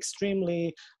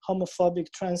extremely homophobic,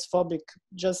 transphobic.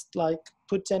 Just like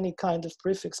put any kind of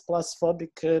prefix plus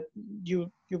phobic, you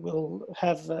will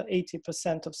have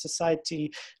 80% of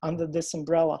society under this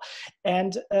umbrella.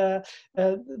 And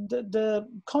the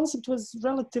concept was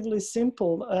relatively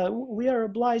simple. We are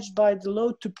obliged by the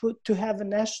law to have a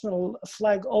national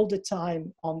flag all the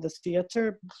time on the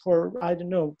theater for, I don't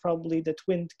know, probably that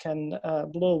wind can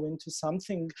blow into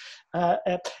something.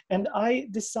 And I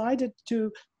decided to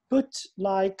put,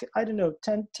 like, I don't know,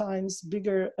 10 times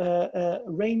bigger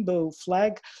rainbow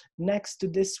flag next to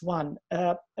this one.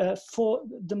 For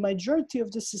the majority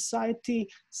of the society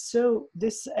saw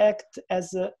this act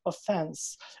as an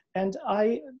offense. And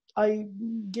I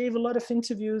gave a lot of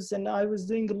interviews, and I was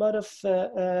doing a lot of,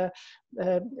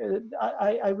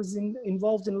 I was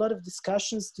involved in a lot of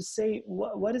discussions to say,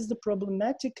 what is the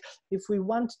problematic if we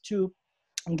want to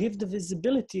give the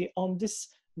visibility on this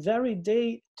very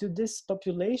day to this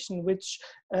population, which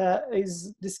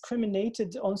is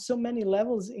discriminated on so many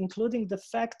levels, including the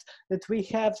fact that we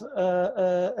have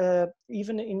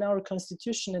even in our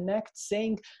constitution an act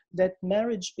saying that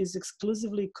marriage is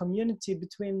exclusively community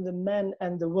between the man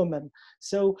and the woman.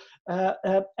 So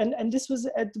and this was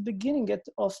at the beginning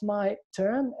of my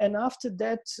term, and after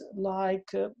that, like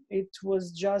it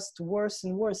was just worse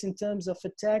and worse in terms of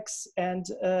attacks and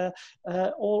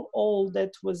all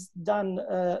that was done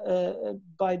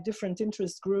by different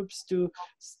interest groups to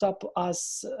stop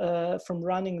us from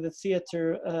running the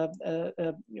theater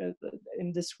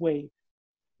in this way.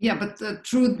 Yeah, but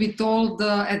truth be told,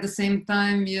 at the same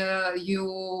time,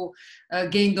 you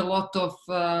gained a lot of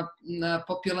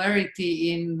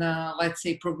popularity in, let's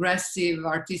say, progressive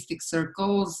artistic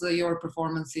circles. Your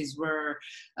performances were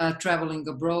traveling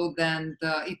abroad, and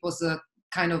it was a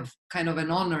kind of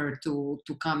an honor to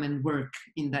come and work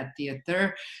in that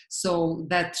theater. So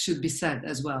that should be said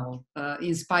as well,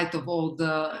 in spite of all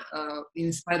the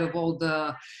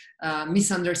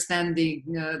misunderstanding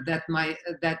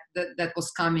that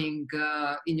was coming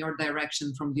in your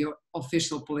direction from the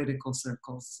official political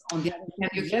circles. On the other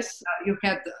hand, you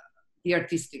had the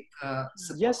artistic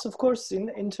support. Yes, of course.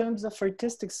 In terms of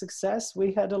artistic success,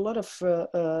 we had a lot of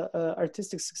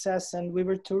artistic success, and we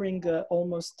were touring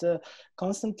almost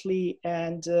constantly,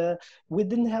 and we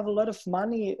didn't have a lot of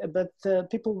money, but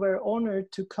people were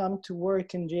honored to come to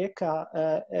work in Rijeka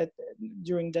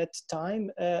during that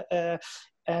time.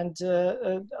 And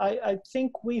I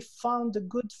think we found a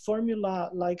good formula,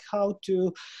 like how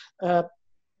to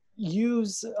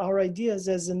use our ideas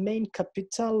as a main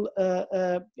capital,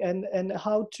 and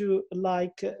how to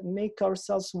make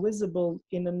ourselves visible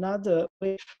in another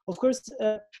way. Of course,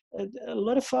 a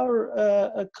lot of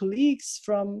our colleagues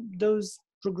from those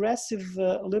progressive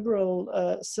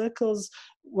liberal circles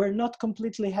were not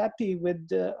completely happy with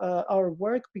our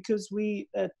work, because we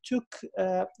took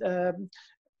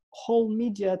whole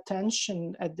media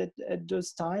attention at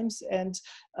those times, and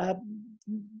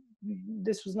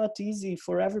this was not easy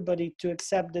for everybody to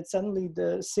accept that suddenly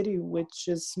the city, which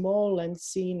is small and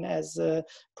seen as a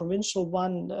provincial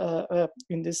one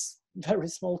in this very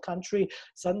small country,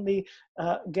 suddenly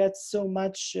gets so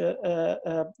much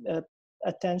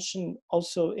attention,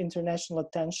 also international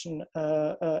attention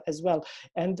as well.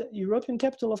 And European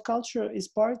Capital of Culture is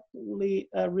partly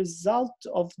a result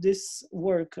of this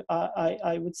work.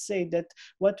 I would say that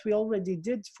what we already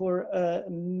did for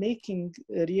making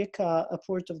Rijeka a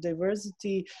port of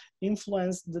diversity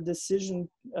influenced the decision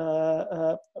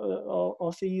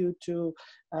of EU to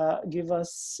give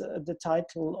us the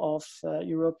title of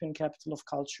European Capital of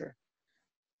Culture.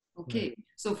 Okay,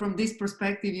 so from this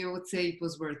perspective, you would say it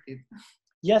was worth it?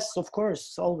 Yes, of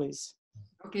course, always.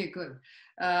 Okay, good.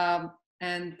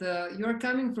 And you're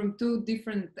coming from two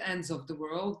different ends of the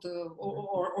world,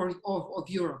 or of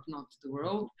Europe, not the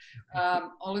world.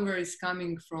 Oliver is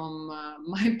coming from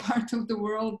my part of the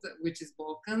world, which is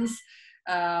Balkans,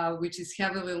 which is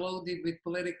heavily loaded with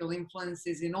political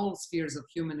influences in all spheres of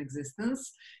human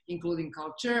existence, including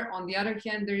culture. On the other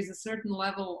hand, there is a certain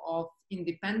level of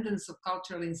independence of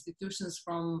cultural institutions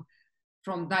from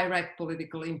direct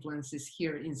political influences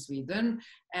here in Sweden.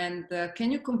 And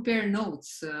can you compare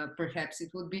notes? Perhaps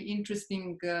it would be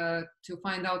interesting to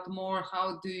find out more.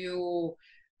 How do you,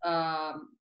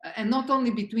 and not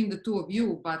only between the two of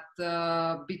you, but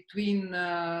between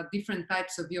different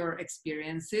types of your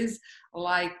experiences,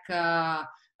 like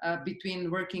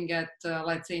between working at,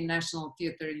 let's say, National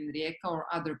Theatre in Rijeka or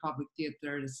other public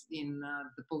theaters in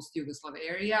the post-Yugoslav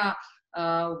area,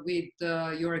 with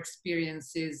your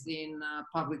experiences in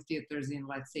public theaters in,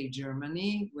 let's say,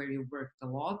 Germany, where you worked a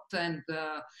lot, and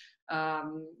the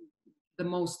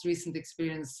most recent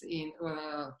experience in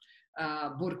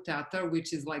Burgtheater,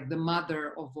 which is like the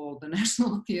mother of all the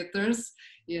national theaters,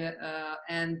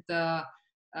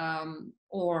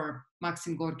 or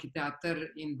Maxim Gorki Theater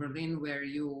in Berlin, where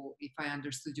you, if I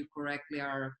understood you correctly,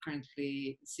 are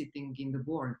currently sitting in the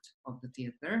board of the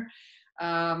theater.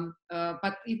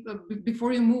 But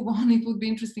before you move on, it would be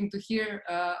interesting to hear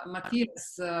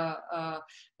Mattias,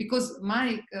 because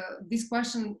this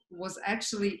question was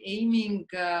actually aiming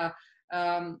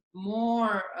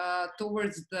more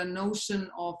towards the notion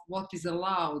of what is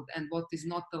allowed and what is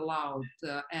not allowed,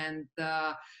 and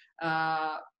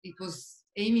it was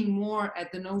aiming more at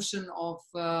the notion of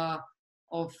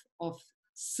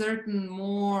certain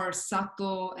more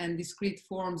subtle and discrete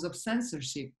forms of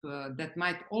censorship that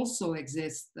might also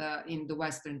exist in the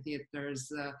Western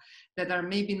theaters, that are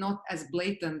maybe not as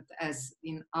blatant as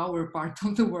in our part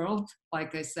of the world,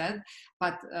 like I said,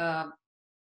 but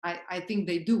I think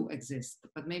they do exist.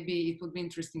 But maybe it would be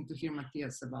interesting to hear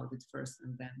Mattias about it first,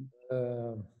 and then.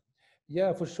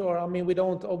 Yeah, for sure. I mean, we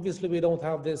don't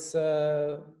have this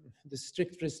the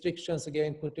strict restrictions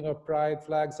again, putting up pride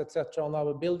flags, etc., on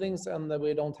our buildings, and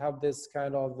we don't have this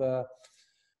kind of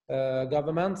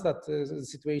government that is a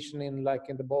situation in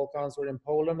the Balkans or in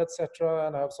Poland, etc.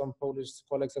 And I have some Polish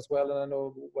colleagues as well, and I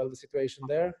know well the situation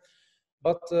there.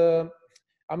 But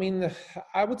I mean,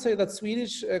 I would say that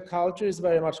Swedish culture is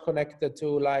very much connected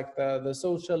to the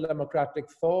social democratic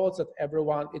thoughts that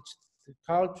everyone, it's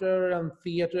culture and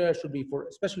theater should be for,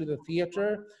 especially the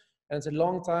theater. And it's a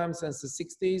long time since the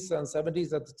 60s and 70s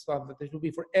that it should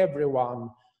be for everyone.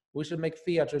 We should make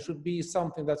theater, it should be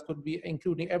something that could be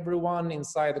including everyone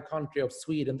inside the country of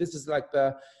Sweden. This is like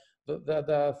the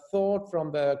the thought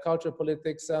from the culture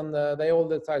politics, and they all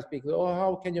the time speak, oh,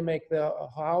 how can you make the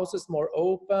houses more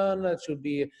open? It should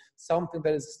be something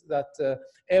that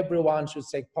everyone should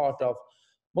take part of.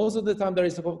 Most of the time there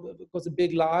is of course a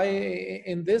big lie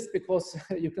in this, because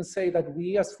you can say that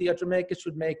we as theater makers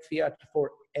should make theater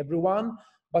for everyone,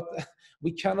 but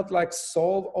we cannot like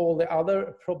solve all the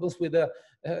other problems with a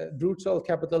brutal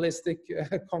capitalistic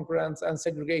concurrence and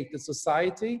segregated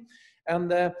society.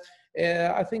 And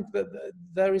I think that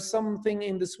there is something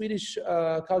in the Swedish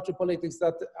culture politics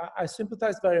that I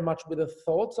sympathize very much with the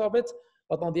thoughts of it,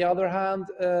 but on the other hand,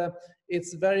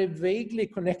 it's very vaguely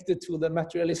connected to the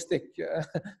materialistic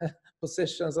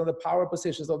positions and the power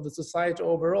positions of the society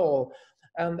overall.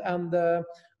 And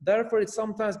therefore it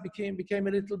sometimes became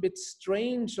a little bit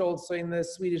strange also in the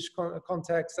Swedish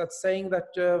context, that saying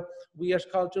that we as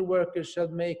culture workers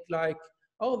should make like,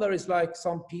 oh, there is like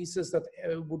some pieces that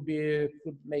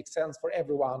could make sense for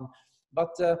everyone.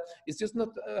 But it's just not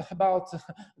about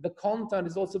the content,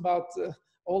 it's also about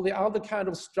all the other kind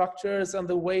of structures and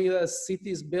the way the city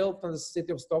is built, and the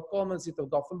city of Stockholm and the city of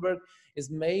Gothenburg is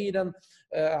made, and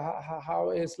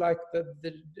how it's like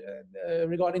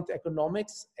regarding to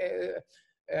economics.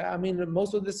 I mean,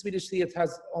 most of the Swedish theatre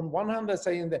has, on one hand, they're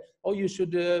saying that, oh, you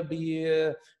should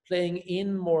be playing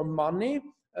in more money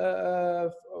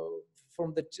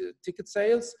from the ticket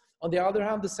sales. On the other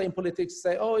hand, the same politics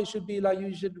say, oh, it should be like,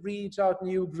 you should reach out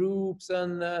new groups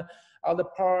and other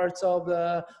parts of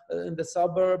in the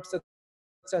suburbs,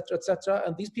 etc., etc.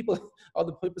 And these people are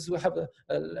the people who have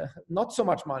not so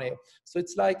much money. So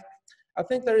it's like, I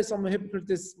think there is some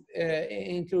hypocrisy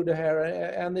included here,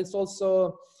 and it's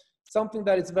also something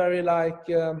that is very like,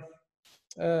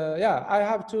 yeah, I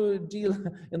have to deal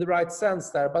in the right sense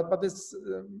there. But it's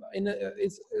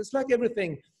it's like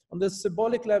everything on the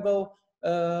symbolic level.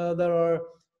 There are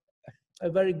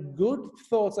very good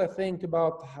thoughts, I think,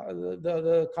 about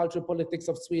the cultural politics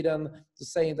of Sweden, to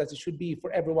saying that it should be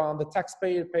for everyone. The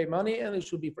taxpayer pay money, and it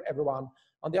should be for everyone.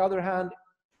 On the other hand,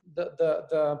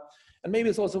 and maybe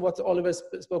it's also what Oliver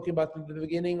spoke about in the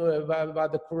beginning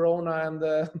about the corona,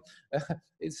 and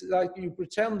it's like you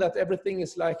pretend that everything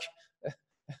is like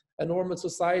a normal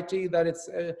society, that it's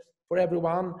for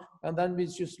everyone, and then we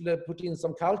just put in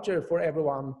some culture for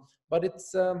everyone. But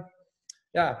it's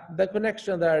yeah, the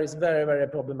connection there is very, very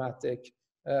problematic,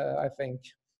 I think,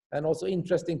 and also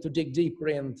interesting to dig deeper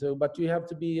into. But you have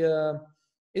to be,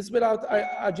 it's without,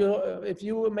 if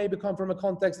you maybe come from a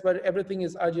context where everything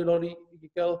is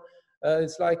ideological,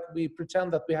 it's like we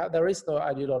pretend that there is no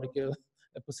ideological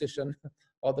position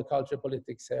of the culture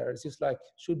politics here. It's just like,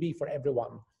 should be for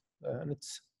everyone. And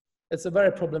it's a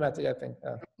very problematic, I think.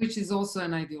 Which is also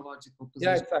an ideological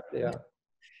position. Yeah, exactly, yeah.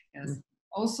 Yes.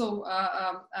 Also,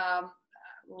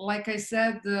 like I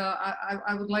said,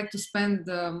 I would like to spend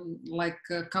like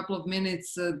a couple of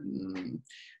minutes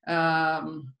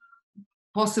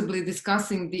possibly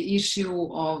discussing the issue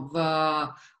of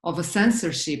a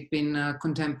censorship in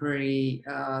contemporary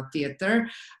theater,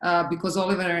 because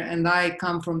Oliver and I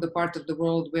come from the part of the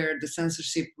world where the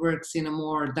censorship works in a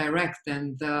more direct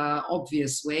and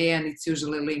obvious way, and it's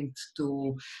usually linked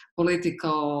to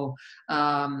political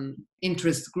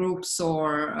interest groups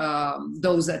or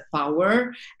those at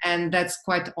power, and that's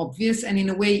quite obvious and in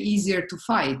a way easier to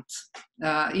fight,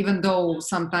 even though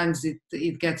sometimes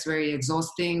it gets very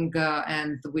exhausting,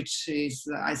 and which is,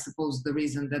 I suppose, the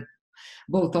reason that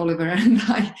both Oliver and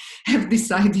I have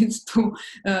decided to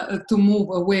move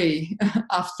away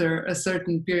after a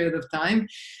certain period of time.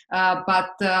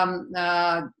 But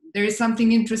there is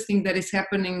something interesting that is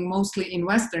happening mostly in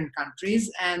Western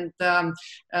countries, and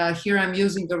here I'm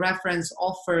using the reference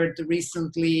offered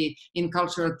recently in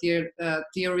cultural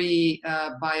theory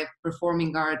by a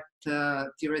performing art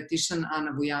theoretician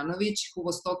Ana Vujanović, who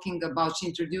was talking about, she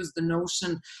introduced the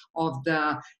notion of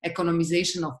the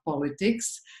economization of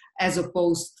politics as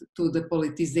opposed to the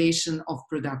politicization of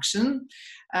production.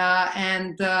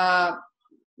 And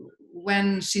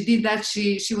when she did that,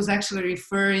 she was actually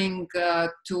referring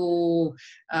to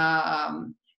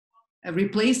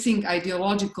replacing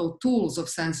ideological tools of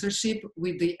censorship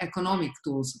with the economic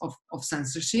tools of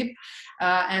censorship.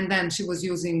 And then she was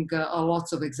using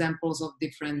lots of examples of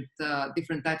different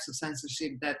types of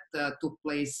censorship that took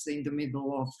place in the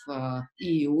middle of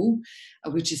EU,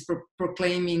 which is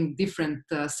proclaiming different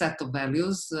set of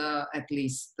values, at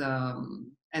least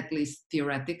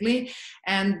theoretically.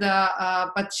 And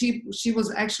but she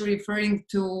was actually referring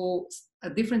to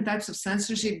different types of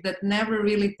censorship that never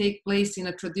really take place in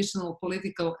a traditional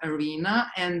political arena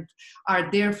and are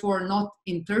therefore not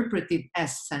interpreted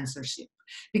as censorship.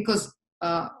 Because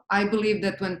I believe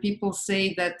that when people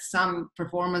say that some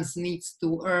performance needs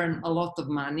to earn a lot of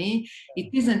money, it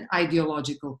is an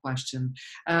ideological question.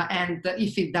 And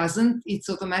if it doesn't, it's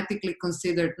automatically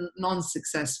considered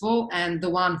non-successful. And the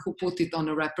one who put it on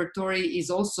a repertory is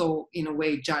also, in a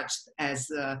way, judged as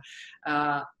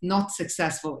not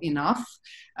successful enough.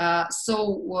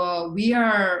 So we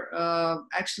are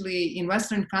actually, in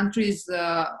Western countries,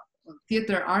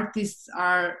 theater artists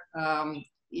are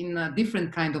in a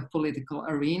different kind of political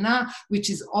arena, which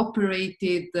is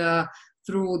operated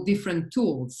through different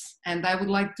tools. And I would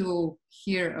like to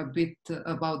hear a bit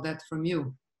about that from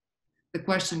you. The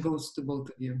question goes to both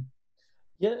of you.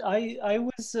 Yeah, I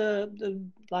was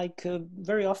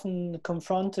very often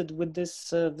confronted with this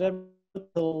very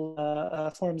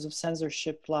brutal forms of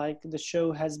censorship, like the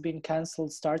show has been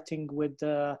cancelled, starting with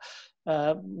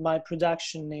my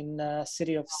production in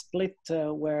city of Split,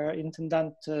 where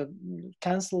intendant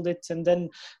cancelled it, and then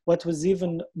what was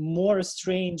even more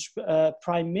strange,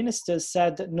 prime minister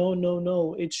said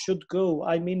no, it should go.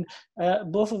 I mean,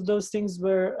 both of those things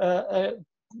were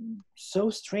so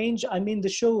strange. I mean, the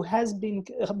show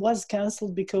was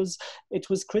cancelled because it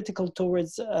was critical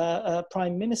towards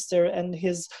prime minister and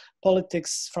his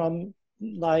politics from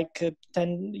like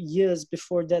 10 years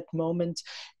before that moment.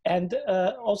 And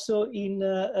also in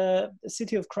the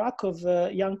city of Krakow,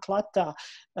 Jan Klata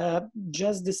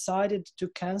just decided to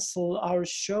cancel our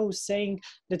show, saying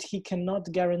that he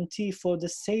cannot guarantee for the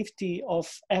safety of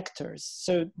actors.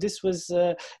 So this was,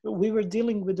 we were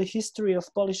dealing with the history of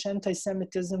Polish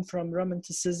anti-Semitism from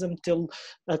Romanticism till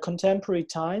contemporary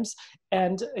times,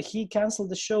 and he canceled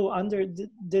the show under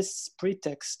this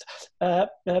pretext.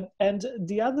 And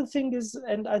the other thing is,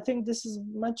 and I think this is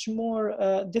much more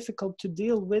difficult to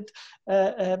deal with,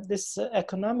 this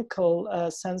economical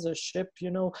censorship.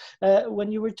 You know,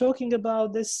 when you were talking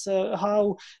about this,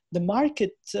 how the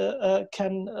market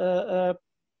can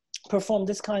perform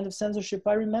this kind of censorship.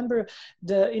 I remember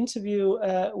the interview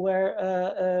where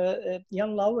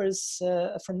Jan Lauwers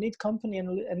from Need Company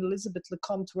and Elizabeth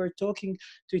Lecomte were talking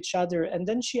to each other, and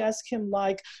then she asked him,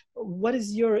 like, what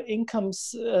is your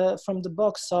incomes from the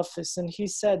box office? And he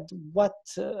said, what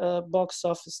box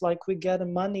office? Like, we get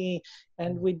money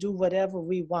and we do whatever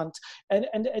we want.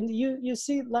 And you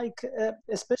see, like,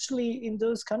 especially in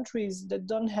those countries that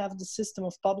don't have the system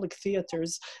of public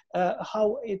theaters,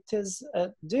 how it is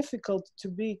difficult to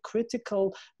be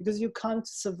critical, because you can't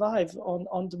survive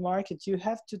on the market. You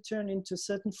have to turn into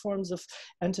certain forms of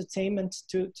entertainment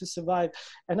to survive.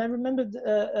 And I remember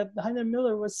Heiner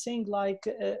Müller was saying, like,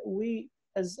 we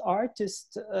as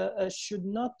artists should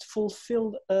not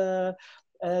fulfill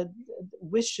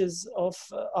wishes of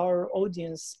our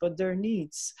audience, but their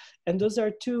needs. And those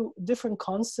are two different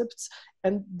concepts.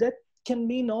 And that can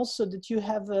mean also that you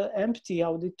have an empty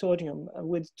auditorium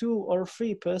with 2 or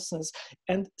 3 persons,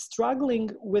 and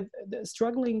struggling with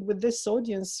this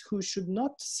audience who should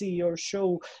not see your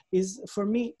show is, for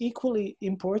me, equally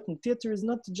important. Theater is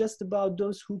not just about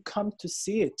those who come to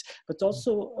see it, but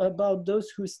also about those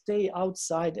who stay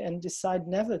outside and decide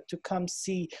never to come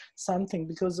see something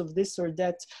because of this or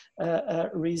that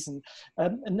reason.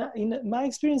 In my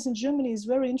experience in Germany is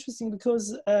very interesting,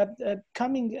 because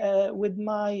coming with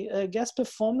my guest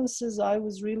performances, I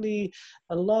was really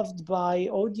loved by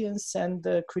audience and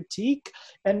critique.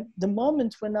 And the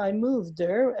moment when I moved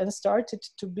there and started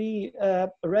to be a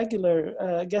regular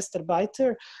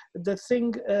Gastarbeiter, the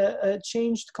thing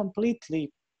changed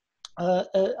completely.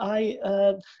 I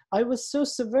was so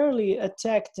severely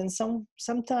attacked, and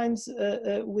sometimes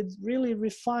with really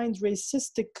refined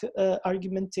racistic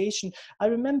argumentation. I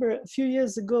remember a few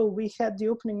years ago we had the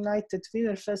opening night at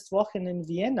Wiener Festwochen in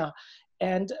Vienna,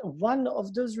 and one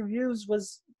of those reviews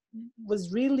was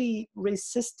really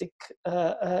racistic,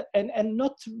 and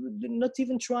not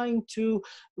even trying to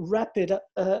wrap it up.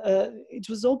 It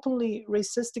was openly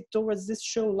racistic towards this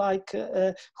show, like,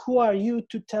 who are you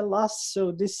to tell us?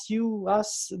 So this you,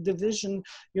 us division,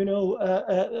 you know,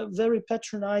 very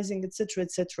patronizing, etc.,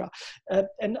 etc.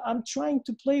 And I'm trying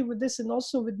to play with this, and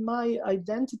also with my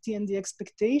identity and the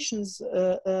expectations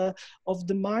of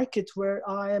the market where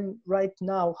I am right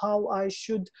now, how I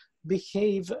should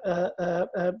behave,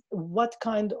 what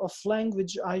kind of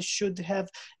language I should have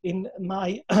in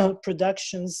my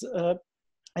productions,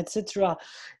 etc.,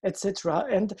 etc.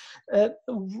 And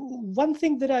one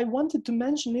thing that I wanted to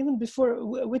mention even before,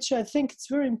 which I think it's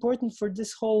very important for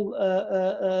this whole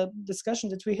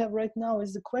discussion that we have right now,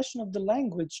 is the question of the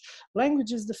language.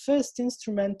 Language is the first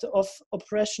instrument of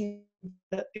oppression,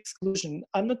 exclusion.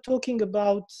 I'm not talking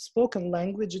about spoken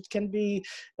language. It can be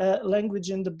language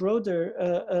in the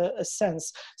broader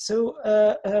sense. So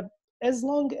as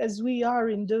long as we are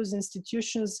in those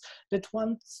institutions that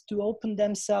wants to open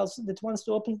themselves,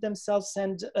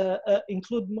 and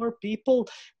include more people,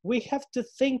 we have to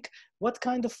think what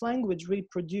kind of language we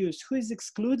produce, who is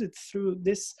excluded through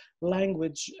this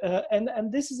language.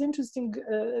 And this is interesting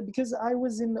because I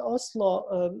was in Oslo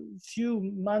a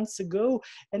few months ago,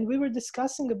 and we were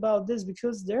discussing about this,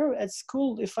 because there at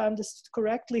school, if I understood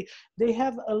correctly, they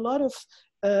have a lot of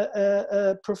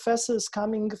professors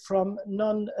coming from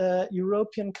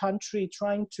non-European country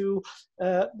trying to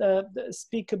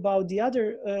speak about the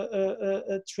other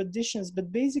traditions,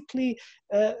 but basically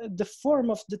the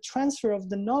form of the transfer of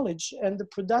the knowledge and the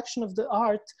production of the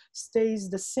art stays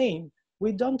the same.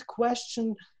 We don't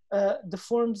question the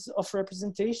forms of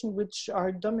representation which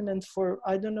are dominant for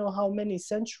I don't know how many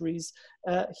centuries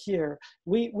here.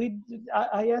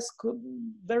 I ask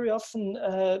very often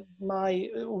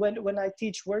when I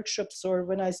teach workshops or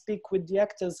when I speak with the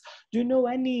actors, do you know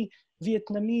any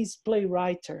Vietnamese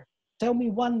playwright? Tell me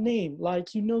one name.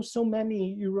 Like, you know so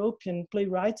many European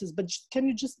playwrights, but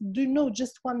do you know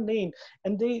just one name?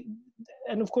 And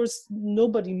of course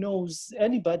nobody knows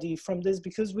anybody from this,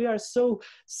 because we are so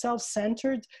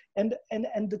self-centered, and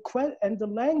the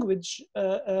language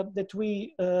that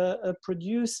we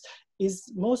produce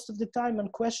is most of the time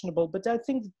unquestionable. But I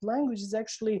think that language is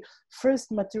actually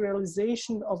first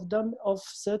materialization of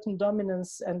certain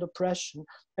dominance and oppression,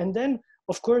 and then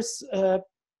of course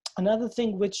another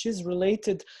thing which is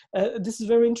related, this is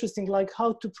very interesting, like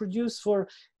how to produce for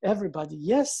everybody.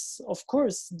 Yes, of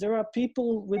course, there are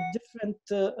people with different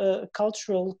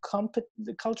cultural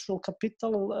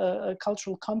capital,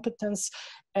 cultural competence,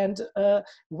 and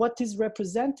what is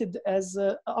represented as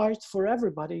art for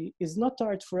everybody is not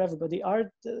art for everybody.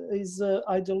 Art is an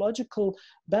ideological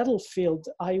battlefield.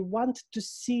 I want to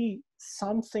see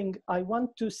something, I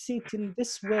want to see it in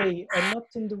this way and not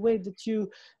in the way that you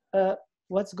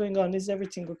what's going on? Is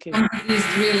everything okay? Somebody's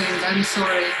drilling, I'm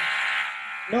sorry.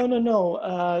 No,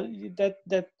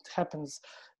 that happens.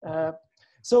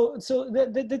 So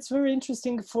that's very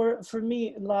interesting for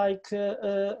me, like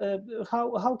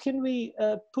how can we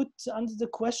put under the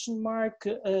question mark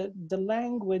the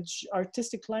language,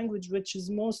 artistic language, which is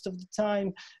most of the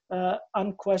time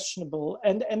unquestionable.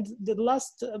 And the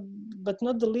last but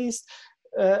not the least,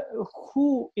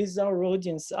 who is our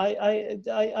audience? I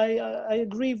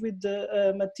agree with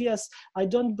Mattias. I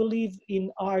don't believe in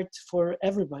art for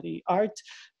everybody. Art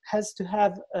has to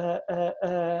have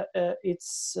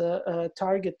its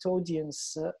target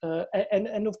audience,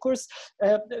 and of course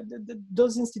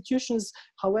those institutions,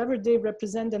 however they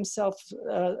represent themselves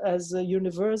as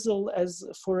universal, as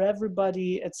for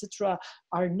everybody, etc.,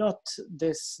 are not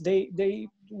this.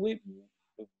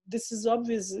 This is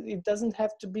obvious. It doesn't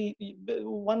have to be,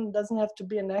 one doesn't have to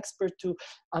be an expert to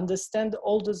understand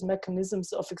all those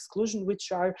mechanisms of exclusion,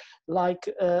 which are like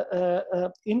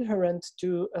inherent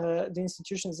to the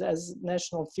institutions as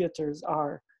national theaters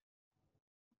are.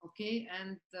 Okay,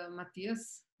 and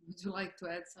Mattias, would you like to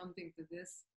add something to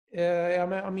this?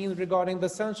 I mean, regarding the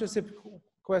censorship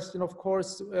question, of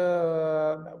course,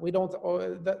 we don't.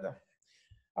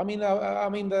 I mean,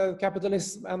 the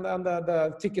capitalism and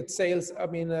the ticket sales. I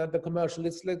mean, the commercial.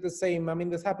 It's like the same. I mean,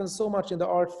 this happens so much in the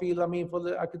art field. I mean,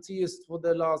 I could see just for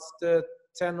the last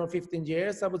 10 or 15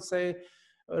 years, I would say,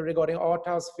 regarding art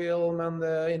house film and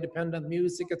independent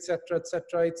music, etc.,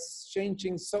 etc. It's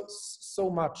changing so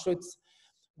much. So it's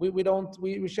we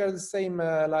share the same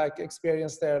like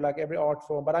experience there, like every art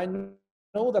form. But I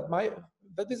know that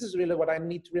this is really what I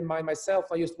need to remind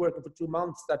myself. I used working for 2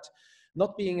 months, that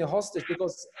not being a hostage,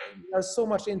 because we are so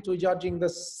much into judging the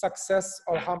success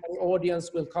of how many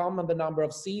audience will come and the number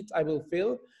of seats I will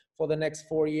fill for the next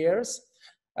 4 years.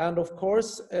 And of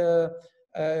course, I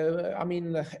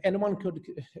mean, anyone could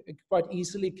quite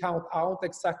easily count out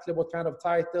exactly what kind of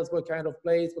titles, what kind of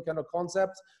plays, what kind of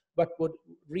concepts, but would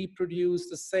reproduce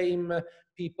the same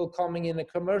people coming in a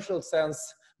commercial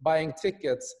sense, buying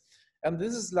tickets. And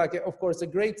this is like, of course, a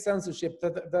great censorship.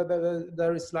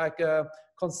 There is like a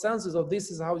consensus of this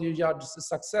is how you judge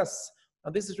success.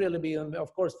 And this is really being,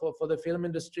 of course, for the film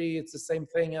industry, it's the same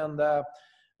thing. And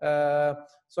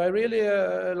so I really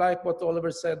like what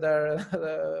Oliver said there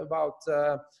about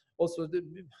also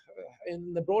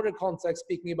in the broader context,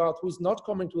 speaking about who's not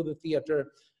coming to the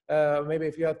theater. Maybe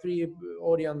if you have 3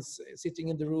 audience sitting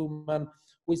in the room and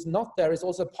who is not there, is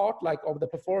also part like of the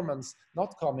performance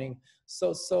not coming.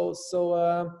 So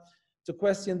to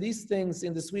question these things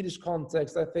in the Swedish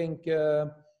context, I think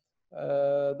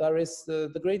there is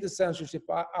the greatest censorship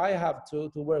I have to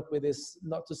work with is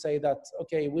not to say that,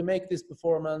 okay, we make this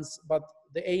performance, but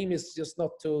the aim is just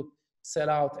not to sell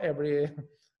out every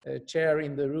chair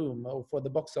in the room or for the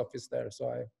box office there. So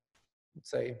I would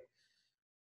say.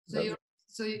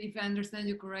 So if I understand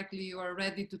you correctly, you are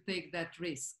ready to take that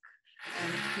risk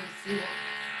and to see what...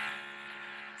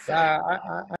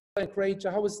 I create.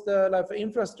 How is the like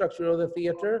infrastructure of the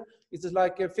theater? Is it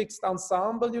like a fixed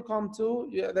ensemble you come to?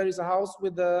 There is a house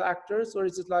with the actors, or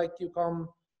is it like you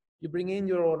bring in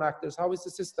your own actors? How is the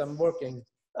system working?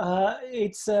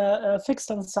 It's a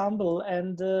fixed ensemble,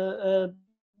 and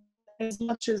as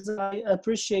much as I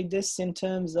appreciate this in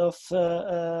terms of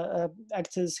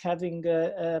actors having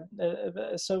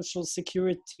social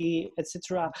security,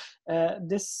 etc.,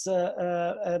 this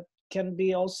can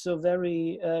be also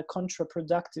very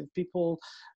counterproductive. People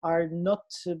are not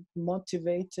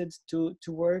motivated to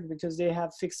work because they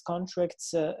have fixed contracts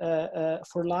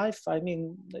for life. I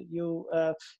mean, you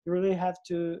really have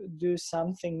to do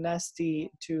something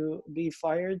nasty to be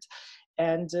fired.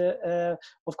 And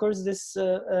of course, this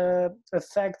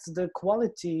affects the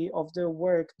quality of their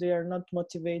work. They are not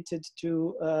motivated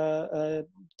to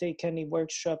take any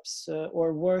workshops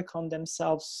or work on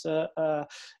themselves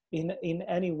in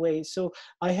any way. So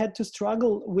I had to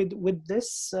struggle with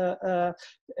this to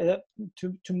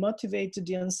motivate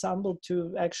the ensemble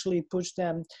to actually push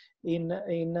them in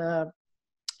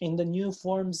the new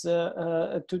forms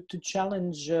to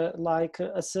challenge like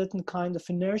a certain kind of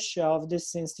inertia of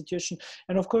this institution.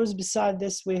 And of course, beside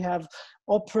this, we have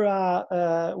opera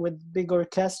with big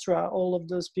orchestra. All of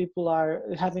those people are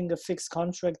having a fixed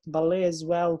contract, ballet as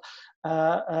well.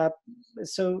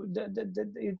 So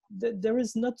there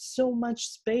is not so much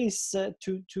space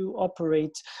to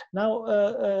operate. Now,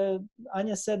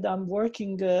 Anja said I'm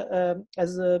working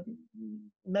as a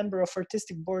member of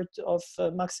artistic board of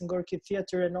Maxim Gorky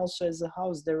Theater and also as a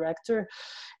house director.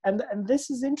 And this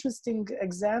is interesting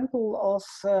example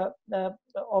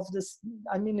of this.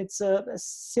 I mean, it's a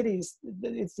city.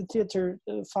 It's the theater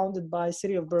founded by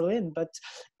City of Berlin, but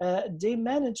they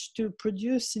managed to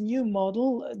produce a new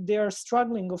model. They are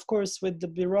struggling, of course, with the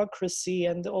bureaucracy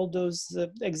and all those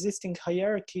existing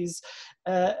hierarchies,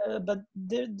 but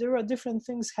there are different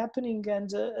things happening,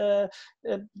 and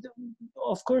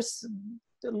of course,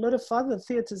 a lot of other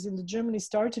theaters in Germany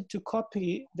started to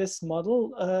copy this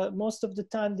model. Most of the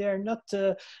time, they are not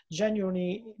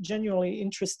genuinely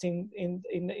interested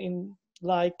in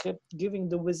like giving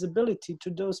the visibility to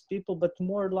those people, but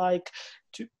more like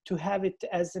to have it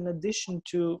as an addition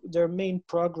to their main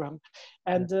program.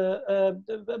 And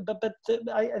but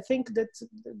I think that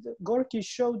Gorky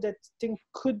showed that thing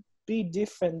could be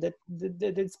different, that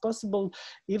it's possible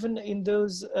even in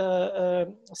those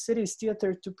cities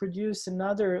theater to produce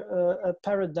another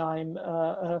paradigm,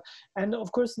 and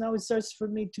of course now it starts for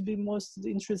me to be most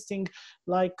interesting,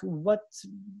 like what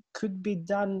could be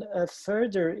done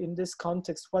further in this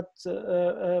context, what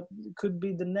could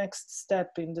be the next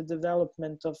step in the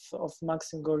development of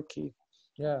Maxim Gorky.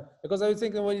 Yeah, because I was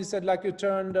thinking when you said like you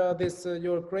turned this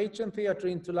your Croatian theater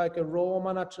into like a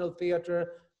Roma national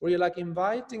theater, were you like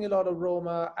inviting a lot of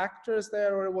Roma actors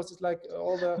there, or was it like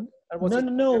all the?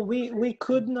 No. We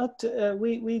could not.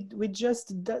 We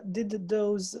just did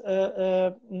those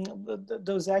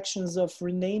actions of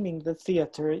renaming the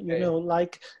theater. You know,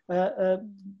 like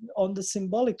on the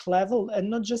symbolic level, and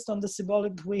not just on the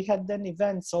symbolic. We had then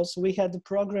events. Also, we had the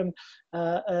program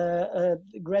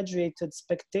Graduated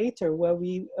Spectator, where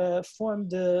we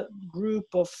formed a group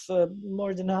of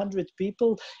more than 100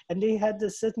 people, and they had a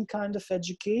certain kind of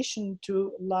education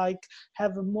to like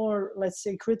have a more, let's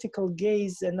say, critical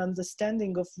gaze and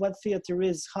understanding of what theater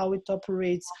is, how it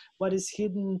operates, what is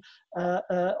hidden,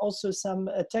 also some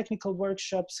technical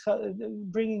workshops,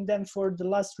 bringing them for the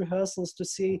last rehearsals to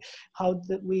see how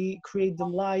we create the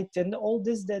light and all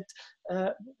this, that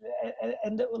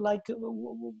and like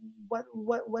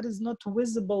what is not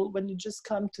visible when you just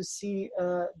come to see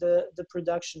the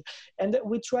production. And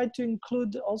we try to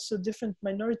include also different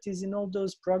minorities in all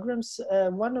those programs.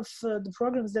 One of the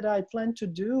programs that I planned to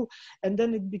do, and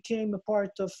then it became a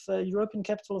part of European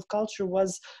Capital of Culture,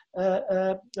 was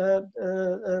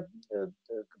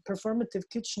performative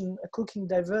kitchen cooking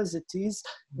diversities.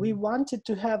 We wanted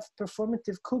to have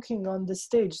performative cooking on the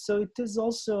stage, so it is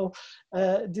also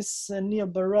this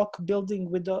neo-Baroque building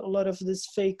with a lot of this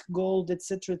fake gold,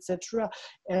 etc., etc.,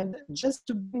 and just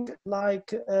to bring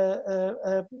like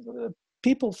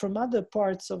people from other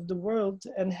parts of the world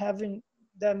and having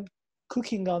them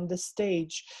cooking on the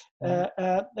stage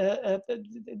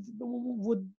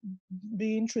would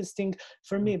be interesting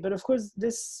for me. But of course,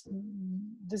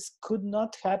 this could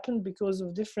not happen because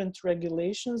of different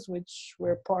regulations, which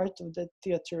were part of the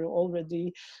theater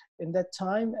already in that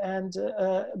time. And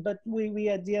but we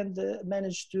at the end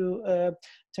managed to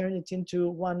turn it into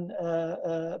one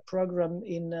program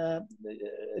in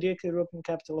Rijeka, European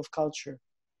Capital of Culture.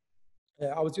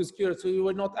 Yeah, I was just curious. So you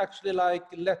were not actually like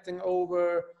letting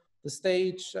over the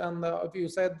stage, and if you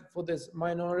said for this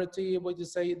minority, would you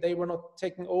say they were not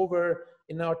taking over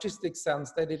in an artistic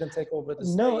sense? They didn't take over the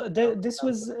stage? No, this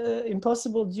was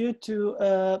impossible due to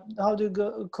how do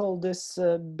you call this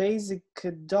basic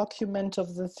document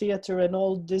of the theater and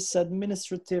all these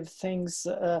administrative things.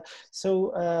 But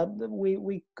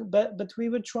we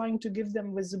were trying to give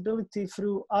them visibility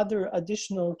through other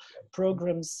additional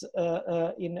programs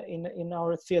in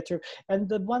our theater. And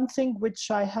the one thing which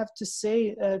I have to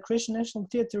say, Croatian National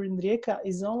Theatre in Rijeka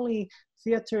is only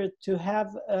theater to have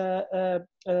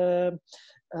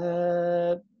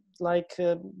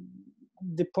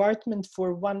department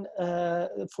for one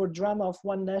for drama of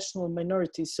one national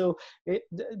minority. So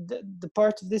the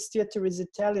part of this theater is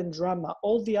Italian drama.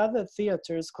 All the other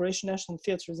theaters, Croatian national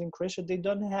theaters in Croatia, they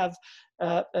don't have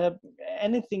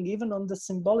anything even on the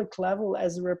symbolic level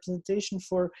as a representation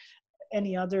for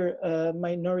any other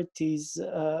minorities.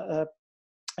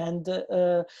 And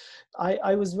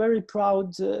I was very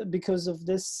proud because of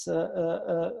this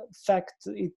fact.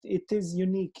 It is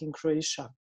unique in Croatia.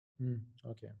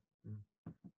 Okay.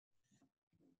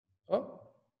 Oh,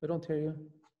 I don't hear you.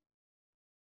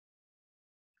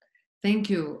 Thank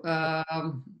you.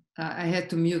 I had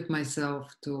to mute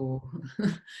myself to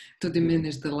to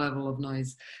diminish the level of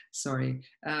noise. Sorry.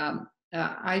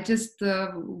 I just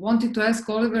wanted to ask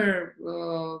Oliver,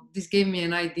 this gave me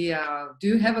an idea. Do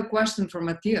you have a question for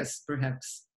Mattias,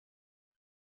 perhaps?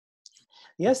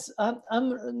 Yes, I'm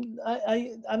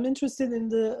interested in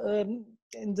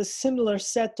the similar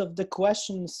set of the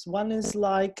questions. One is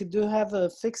like, do you have a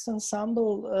fixed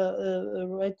ensemble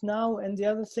right now? And the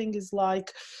other thing is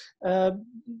like,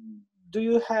 do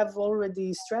you have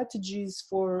already strategies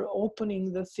for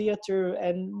opening the theater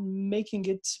and making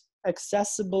it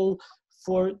accessible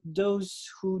for those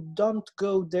who don't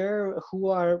go there, who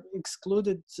are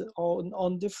excluded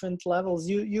on different levels?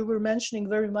 You were mentioning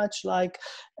very much like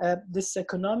this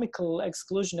economical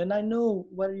exclusion, and I know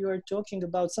what you are talking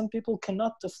about. Some people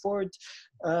cannot afford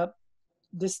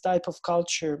this type of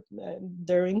culture.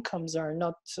 Their incomes are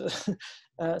not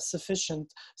sufficient.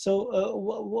 So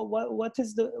what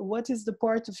is the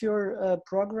part of your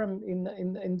program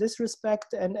in this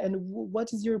respect, and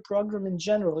what is your program in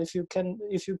general, if you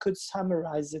could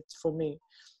summarize it for me?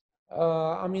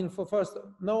 I mean, for first,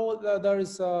 no, there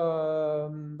is a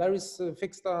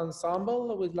fixed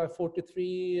ensemble with like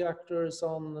 43 actors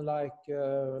on like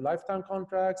lifetime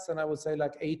contracts, and I would say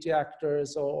like 80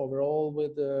 actors overall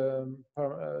with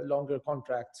longer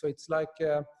contracts. So it's like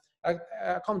I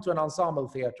come to an ensemble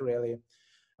theater really,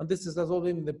 and this has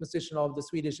always been the position of the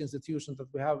Swedish institutions, that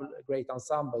we have great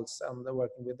ensembles and they're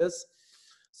working with this.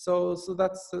 So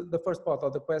that's the first part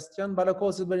of the question. But of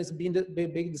course, there's been a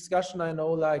big discussion. I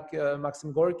know, like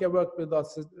Maxim Gorky worked with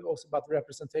us also about the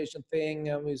representation thing,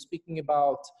 and we were speaking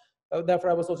about. Therefore,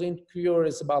 I was also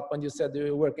curious about when you said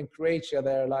you work in Croatia.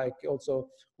 There, like also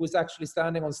who's actually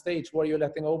standing on stage? Were you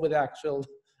letting over the actual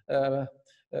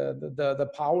the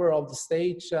power of the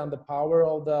stage and the power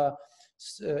of the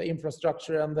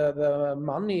infrastructure and the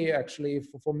money actually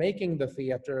for making the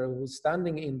theater? Who's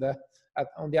standing in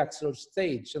on the actual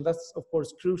stage? And that's of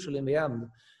course crucial in the end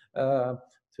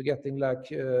to getting like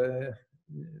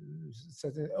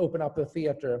open up the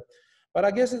theater. But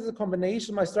I guess it's a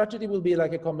combination. My strategy will be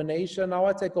like a combination. Now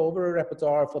I take over a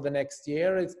repertoire for the next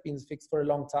year. It's been fixed for a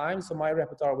long time, so my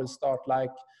repertoire will start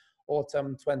like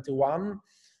autumn 21.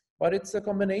 But it's a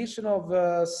combination of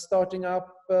starting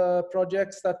up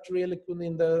projects that really could,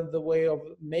 in the way of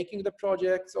making the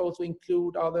projects, also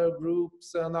include other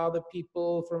groups and other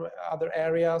people from other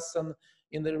areas, and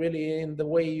in the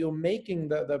way you're making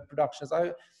the productions.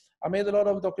 I made a lot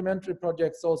of documentary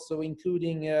projects also,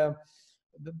 including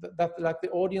that like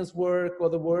the audience work or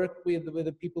the work with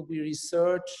the people we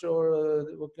research, or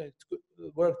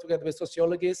work together with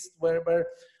sociologists, where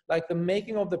like the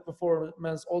making of the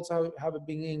performance also have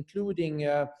been including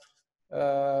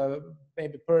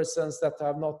maybe persons that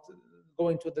have not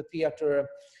going to the theater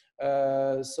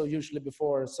so usually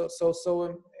before.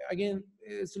 So again,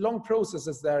 it's long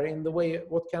processes there in the way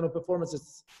what kind of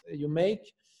performances you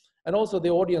make, and also the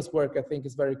audience work. I think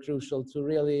is very crucial to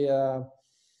really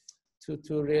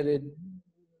to really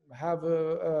have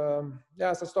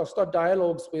start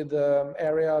dialogues with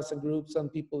areas and groups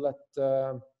and people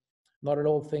that not at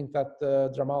all think that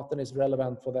Dramaten is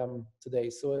relevant for them today.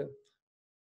 So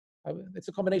it's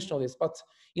a combination of this, but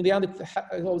in the end,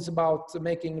 it's also about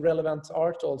making relevant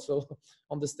art also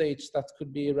on the stage that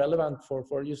could be relevant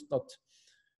for just not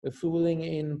fooling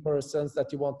in persons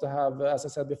that you want to have, as I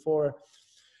said before,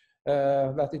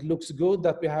 that it looks good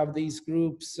that we have these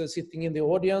groups sitting in the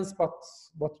audience, but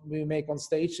what we make on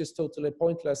stage is totally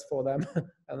pointless for them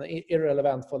and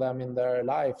irrelevant for them in their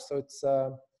life. So it's,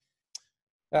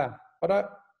 yeah,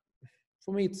 but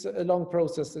for me, it's a long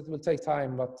process. It will take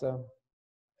time, but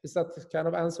is that the kind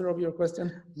of answer of your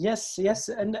question? Yes, yes,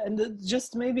 and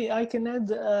just maybe I can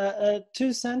add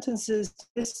 2 sentences.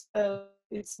 It's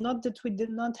not that we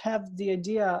did not have the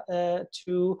idea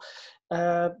to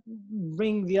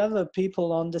bring the other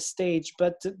people on the stage,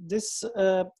 but this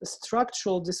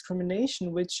structural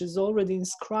discrimination, which is already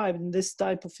inscribed in this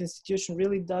type of institution,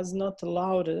 really does not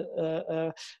allow,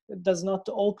 does not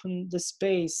open the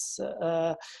space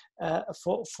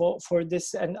for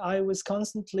this. And I was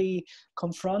constantly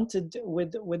confronted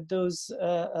with those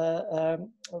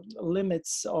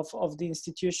limits of the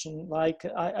institution. Like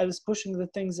I was pushing the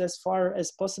things as far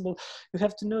as possible. You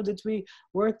have to know that we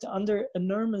worked under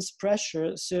enormous pressure.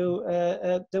 So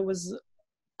there was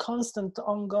constant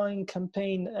ongoing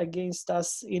campaign against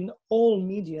us in all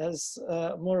medias,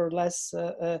 more or less.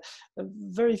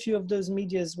 Very few of those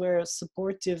medias were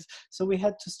supportive. So we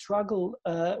had to struggle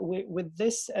with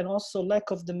this, and also lack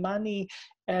of the money.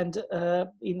 And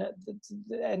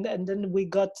and then we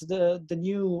got the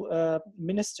new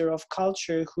Minister of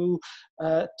Culture, who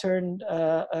turned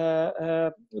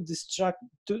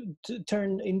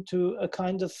turned into a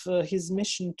kind of his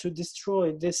mission to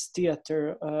destroy this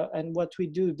theater and what we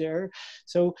do there.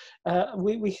 So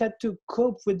we had to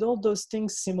cope with all those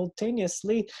things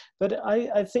simultaneously. But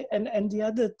I think, and the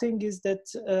other thing is that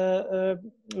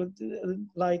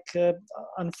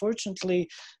unfortunately,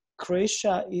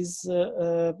 Croatia is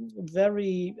a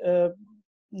very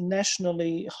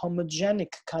nationally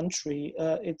homogenic country.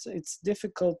 It's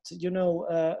difficult, you know,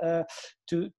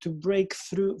 to break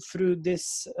through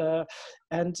this,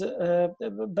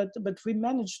 but we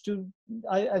managed to,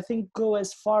 I think, go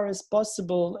as far as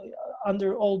possible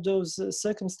under all those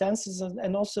circumstances,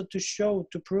 and also to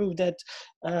prove that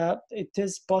it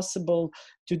is possible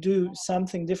to do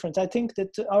something different. I think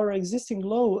that our existing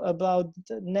law about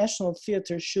national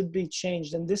theater should be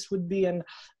changed, and this would be a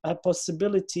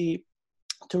possibility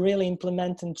to really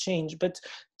implement and change. But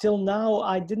till now,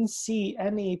 I didn't see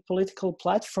any political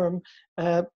platform,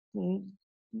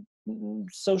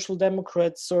 social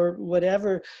democrats or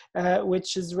whatever,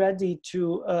 which is ready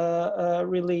to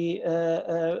really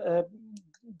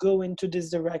go into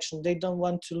this direction. They don't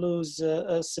want to lose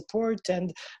support,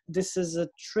 and this is a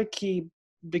tricky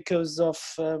because of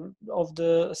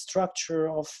the structure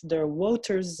of their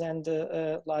voters, and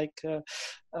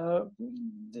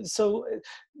so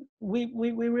we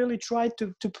really try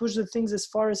to push the things as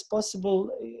far as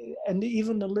possible, and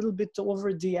even a little bit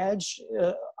over the edge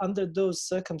under those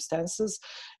circumstances.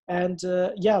 And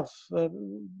I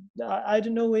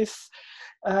don't know if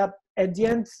at the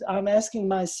end I'm asking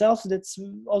myself, that's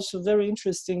also very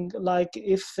interesting, like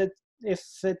if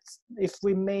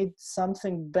we made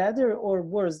something better or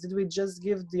worse. Did we just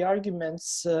give the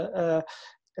arguments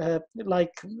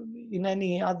like in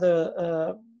any other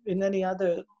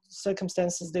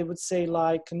circumstances? They would say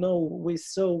like, no, we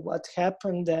saw what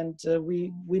happened, and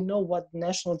we know what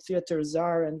national theaters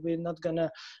are, and we're not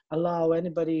gonna allow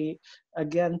anybody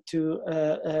again to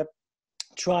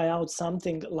try out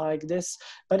something like this.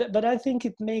 But I think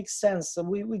it makes sense.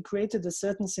 We created a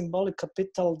certain symbolic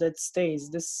capital that stays.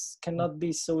 This cannot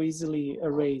be so easily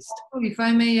erased. If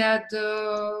I may add,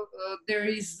 there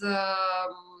is a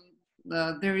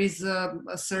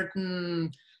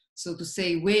certain, so to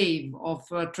say, wave of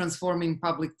transforming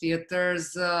public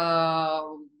theaters.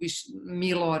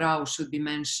 Milo Rau should be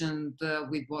mentioned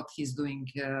with what he's doing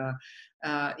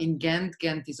in Ghent.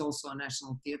 Ghent is also a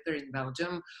national theater in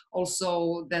Belgium.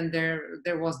 Also, then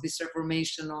there was this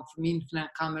reformation of Münchner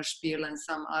Kammerspiel and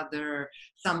some other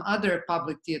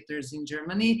public theaters in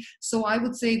Germany. So I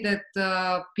would say that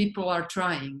people are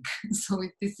trying. So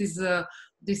this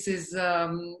is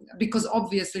because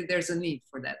obviously there's a need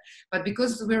for that. But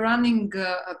because we're running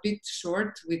a bit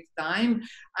short with time,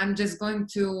 I'm just going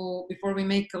to, before we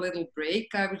make a little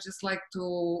break, I would just like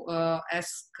to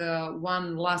ask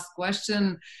one last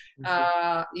question,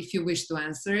 if you wish to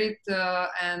answer it.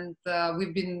 And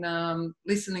we've been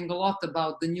listening a lot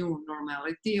about the new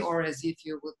normality, or as if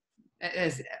you would,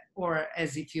 as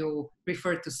if you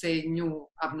prefer to say new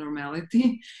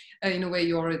abnormality. In a way,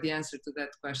 you already answered to that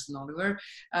question, Oliver.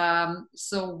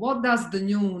 So what does the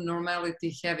new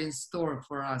normality have in store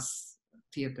for us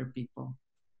theater people?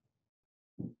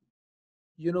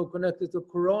 connected to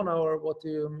Corona, or what do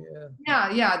you?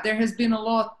 Yeah. There has been a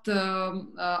lot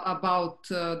about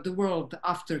the world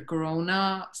after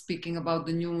Corona, speaking about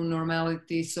the new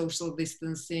normality, social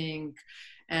distancing,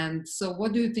 and so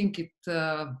what do you think it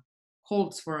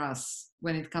holds for us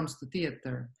when it comes to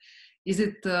theater? Is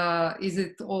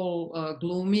it all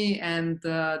gloomy and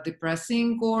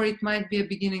depressing, or it might be a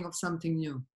beginning of something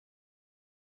new?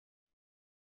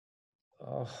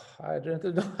 Oh, I don't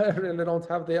know. I really don't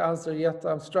have the answer yet.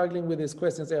 I'm struggling with these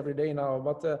questions every day now,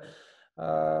 but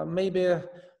maybe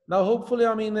now, hopefully,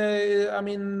 I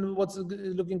mean, what's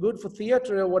looking good for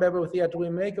theater, or whatever theater we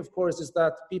make, of course, is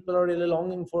that people are really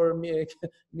longing for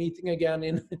meeting again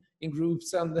in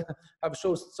groups and have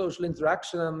social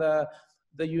interaction, and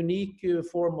the unique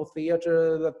form of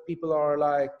theater that people are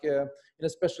like in a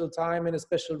special time, in a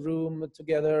special room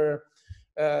together,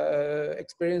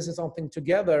 experiencing something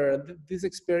together. This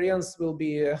experience will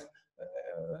be a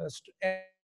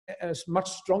much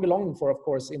stronger longing for, of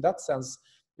course, in that sense,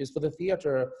 is for the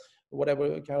theater,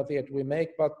 whatever kind of theater we make.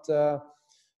 But to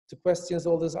questions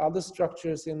all these other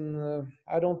structures in,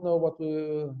 I don't know what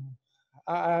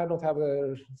I don't have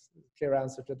a clear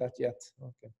answer to that yet.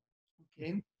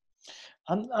 Okay.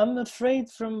 I'm afraid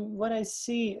from what I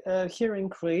see here in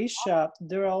Croatia,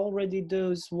 there are already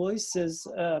those voices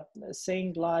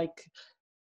saying like,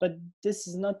 but this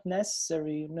is not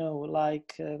necessary,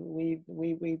 like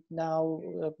we now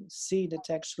see that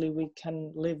actually we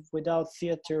can live without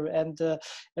theater, and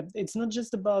it's not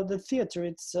just about the theater,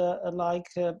 it's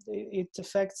it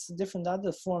affects different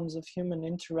other forms of human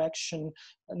interaction,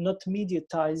 not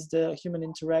mediatized human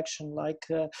interaction, like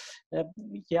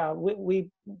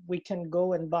we can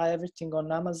go and buy everything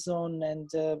on Amazon, and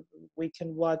we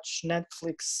can watch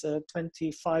Netflix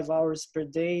 25 hours per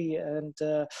day, and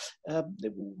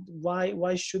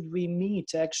why should we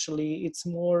meet? Actually, it's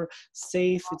more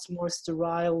safe, it's more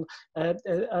sterile,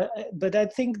 but I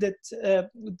think that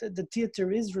the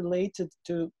theater is related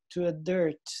to a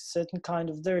certain kind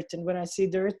of dirt, and when I say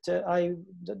dirt, I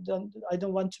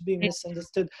don't want to be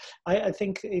misunderstood. I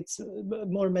think it's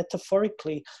more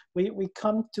metaphorically. We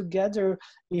come together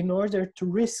in order to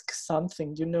risk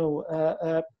something,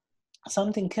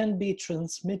 something can be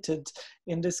transmitted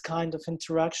in this kind of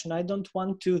interaction. I don't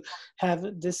want to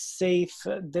have this safe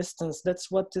distance. That's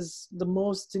what is the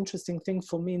most interesting thing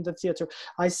for me in the theater.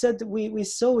 I said we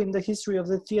saw in the history of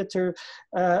the theater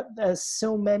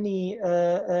so many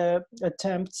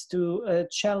attempts to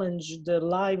challenge the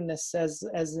liveness as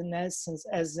in essence,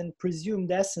 as in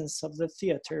presumed essence of the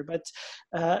theater. But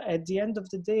at the end of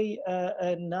the day,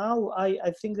 now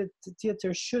I think that the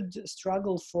theater should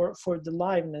struggle for the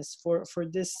liveness, for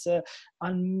this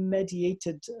unmediated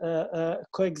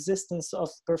coexistence of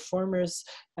performers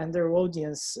and their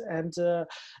audience. And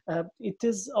it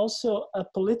is also a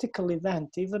political event,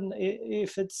 even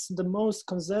if it's the most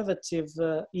conservative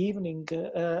evening.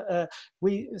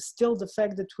 We still, the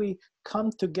fact that we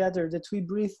come together, that we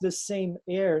breathe the same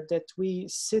air, that we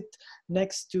sit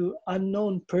next to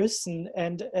unknown person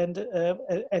and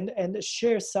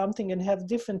share something and have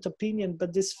different opinion,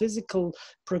 but this physical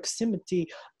proximity,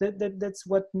 that's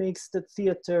what makes the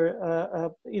theater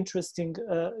interesting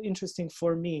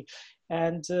for me.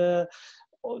 And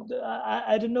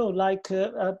I don't know, like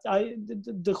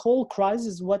the whole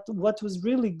crisis, what was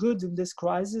really good in this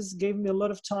crisis gave me a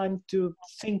lot of time to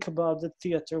think about the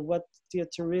theater, what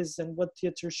theater is and what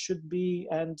theater should be,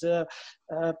 and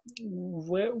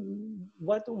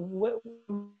what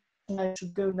I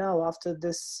should go now after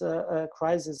this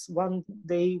crisis. One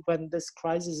day when this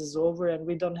crisis is over and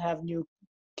we don't have new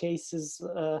cases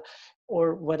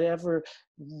or whatever,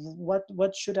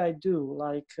 what should I do?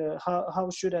 Like how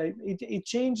should I? It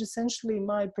changed essentially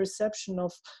my perception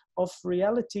of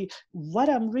reality. What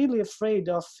I'm really afraid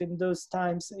of in those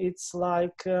times, it's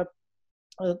like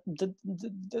I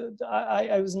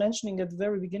was mentioning at the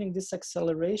very beginning, this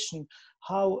acceleration,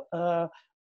 how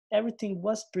everything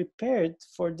was prepared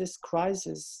for this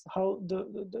crisis, how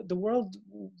the world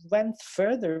went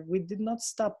further. We did not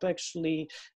stop, actually.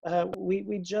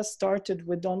 We just started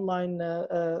with online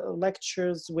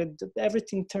lectures, with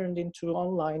everything turned into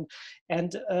online.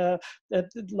 And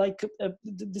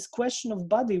this question of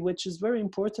body, which is very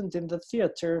important in the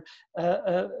theater,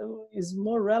 is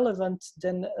more relevant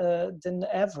than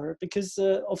ever, because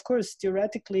of course,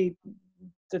 theoretically,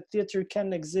 the theater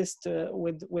can exist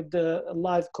with the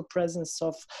live co-presence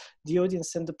of the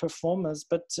audience and the performers.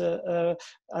 But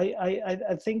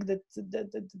I think that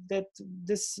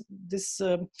this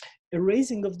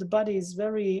erasing of the body is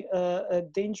very a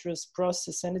dangerous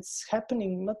process, and it's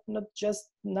happening not just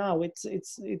now.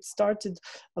 It started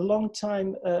a long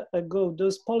time ago.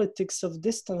 Those politics of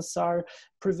distance are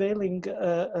prevailing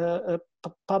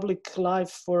public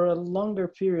life for a longer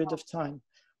period of time.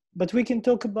 But we can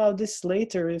talk about this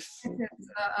later if.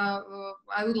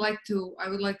 I would like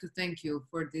to thank you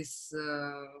for this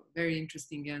very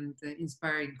interesting and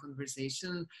inspiring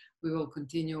conversation. We will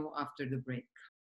continue after the break.